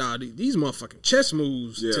talking about, dog, these motherfucking chess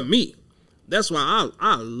moves to me. That's why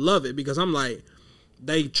I love it, because I'm like,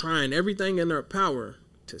 they trying everything in their power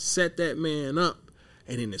to set that man up.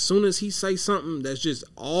 And then as soon as he say something that's just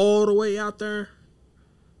all the way out there,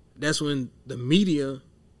 that's when the media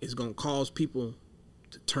is gonna cause people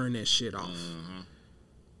to turn that shit off. Mm-hmm.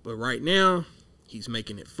 But right now, he's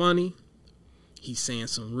making it funny. He's saying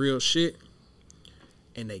some real shit,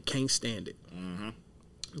 and they can't stand it. Mm-hmm.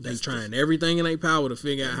 They trying everything in their power to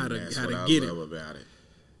figure out how to get it. About it.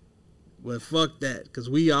 Well, fuck that, because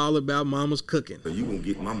we all about mama's cooking. So you gonna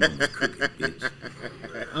get my mama's cooking,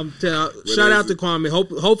 bitch. Shout out to Kwame.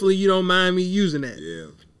 Hopefully you don't mind me using that. Yeah.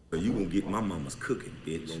 So you gonna get my mama's cooking,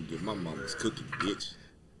 bitch. You gonna get my mama's cooking, bitch.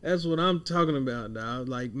 That's what I'm talking about, dog.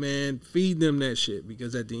 Like, man, feed them that shit,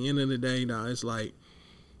 because at the end of the day, dog, it's like,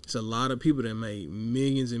 it's a lot of people that made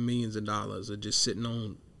millions and millions of dollars are just sitting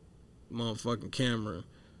on motherfucking camera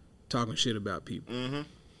talking shit about people. Mm-hmm.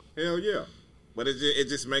 Hell yeah. But it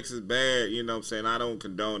just makes it bad, you know what I'm saying? I don't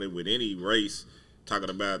condone it with any race, talking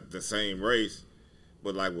about the same race.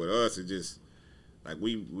 But, like, with us, it just, like,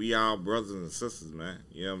 we all brothers and sisters, man.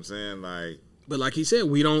 You know what I'm saying? Like, But like he said,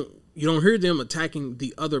 you don't hear them attacking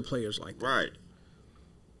the other players like that. Right.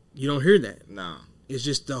 You don't hear that. No. It's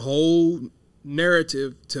just the whole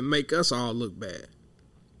narrative to make us all look bad.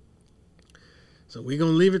 So we're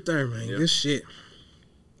going to leave it there, man. Yep. Good shit.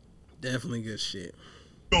 Definitely good shit.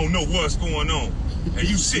 You don't know what's going on. And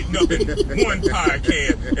you sitting up in one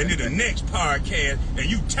podcast and then the next podcast and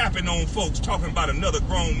you tapping on folks talking about another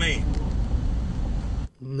grown man.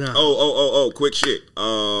 No. Oh, quick shit.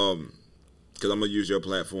 Because I'm going to use your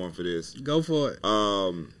platform for this. Go for it.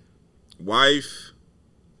 Wife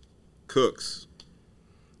cooks.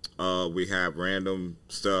 We have random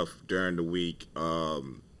stuff during the week.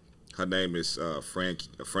 Her name is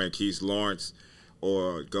Franquise Lawrence,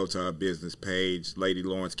 or go to her business page, Lady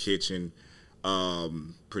Lawrence Kitchen.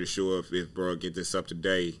 Pretty sure if bro get this up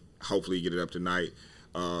today, hopefully get it up tonight.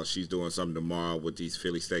 She's doing something tomorrow with these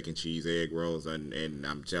Philly steak and cheese egg rolls, and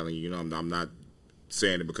I'm telling you, I'm not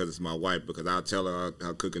saying it because it's my wife, because I'll tell her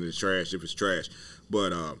her cooking is trash if it's trash.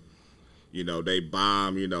 But they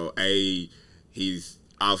bomb. He's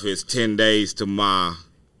off his 10 days to Ma.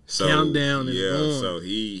 So, countdown is on. So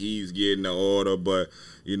he's getting the order, but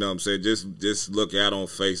you know what I'm saying, just look out on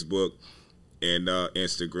Facebook and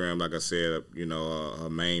Instagram. Like I said, her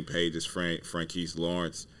main page is Franquise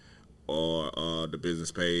Lawrence, or the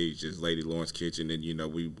business page is Lady Lawrence Kitchen, and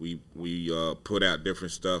we put out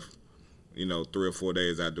different stuff, 3 or 4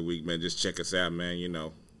 days out the week, man. Just check us out,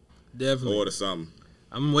 man. Definitely order something.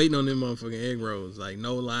 I'm waiting on them motherfucking egg rolls. Like,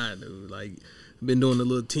 no lie, dude. Like, been doing a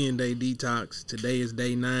little 10-day detox. Today is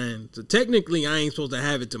day 9. So technically, I ain't supposed to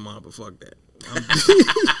have it tomorrow, but fuck that.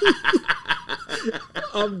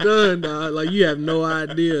 I'm done, dog. Like, you have no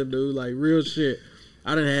idea, dude. Like, real shit.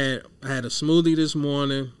 I had a smoothie this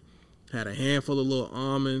morning, had a handful of little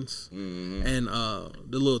almonds, and the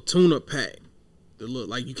little tuna pack. The little,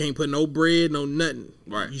 like, you can't put no bread, no nothing.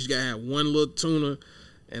 Right. You just gotta have one little tuna.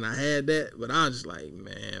 And I had that, but I was just like,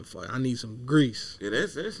 man, fuck, I need some grease. Yeah,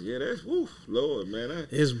 that's woof, Lord, man.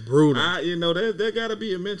 It's brutal. That gotta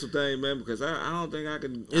be a mental thing, man, because I don't think I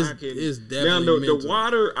can. It's definitely now mental. The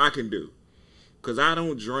water I can do, because I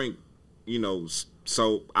don't drink,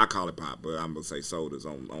 so I call it pop, but I'm gonna say sodas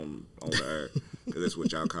on the air, because that's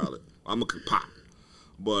what y'all call it. I'm gonna pop,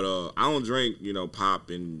 but I don't drink, pop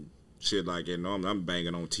and shit like that. No, I'm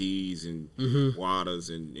banging on teas and waters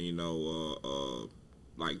and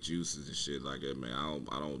like juices and shit like that, man. I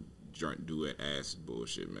don't do that acid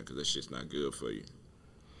bullshit, man, because that shit's not good for you.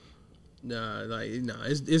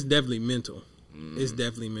 It's definitely mental. It's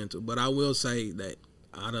definitely mental. But I will say that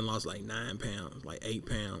I done lost like 9 pounds, like 8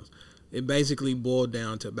 pounds. It basically boiled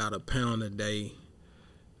down to about a pound a day.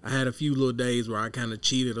 I had a few little days where I kind of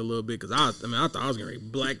cheated a little bit, because I thought I was gonna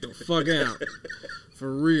black the fuck out,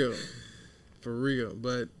 for real.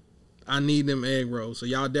 But I need them egg rolls, so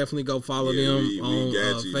y'all definitely go follow them on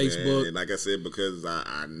Facebook. Man. And like I said, because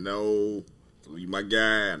I know you my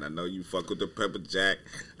guy, and I know you fuck with the pepper jack.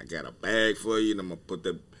 I got a bag for you, and I'm gonna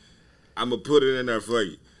put it in there for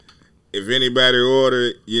you. If anybody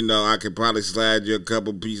order it, I could probably slide you a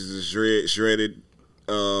couple pieces of shredded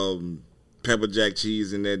pepper jack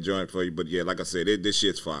cheese in that joint for you. But yeah, like I said, this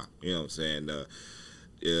shit's fire. You know what I'm saying?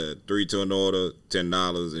 3 to an order,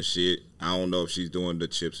 $10 and shit. I don't know if she's doing the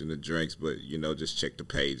chips and the drinks, but just check the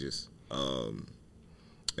pages. And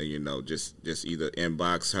just either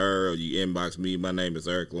inbox her or you inbox me. My name is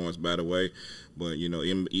Eric Lawrence, by the way. But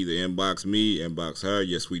either inbox me, inbox her.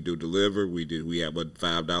 Yes, we do deliver. We have a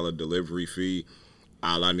 $5 delivery fee.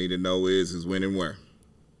 All I need to know is when and where.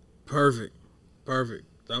 Perfect.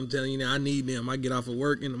 So I'm telling you now, I need them. I get off of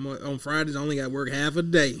work on Fridays. I only got to work half a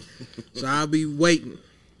day, so I'll be waiting.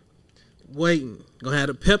 Gonna have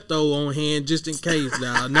the Pepto on hand just in case.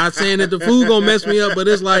 Now, not saying that the food gonna mess me up, but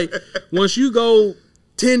it's like once you go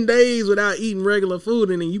 10 days without eating regular food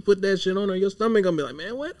and then you put that shit on there, your stomach gonna be like,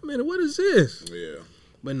 man, wait a minute, what is this? Yeah.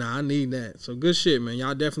 But nah, I need that. So good shit, man.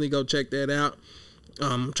 Y'all definitely go check that out.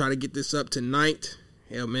 Try to get this up tonight.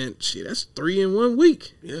 Hell, man, shit, that's 3 in 1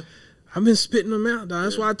 week. Yeah. I've been spitting them out, dog.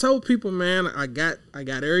 That's why I told people, man, I got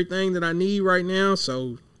everything that I need right now.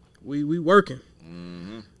 So we working.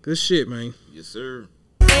 Good shit, man. Yes, sir.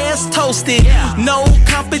 Ass toasted, no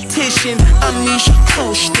competition. Anisha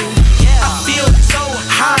coasting. I feel so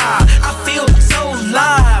high, I feel so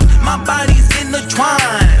live. My body's intertwined.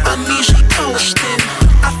 Anisha coasting.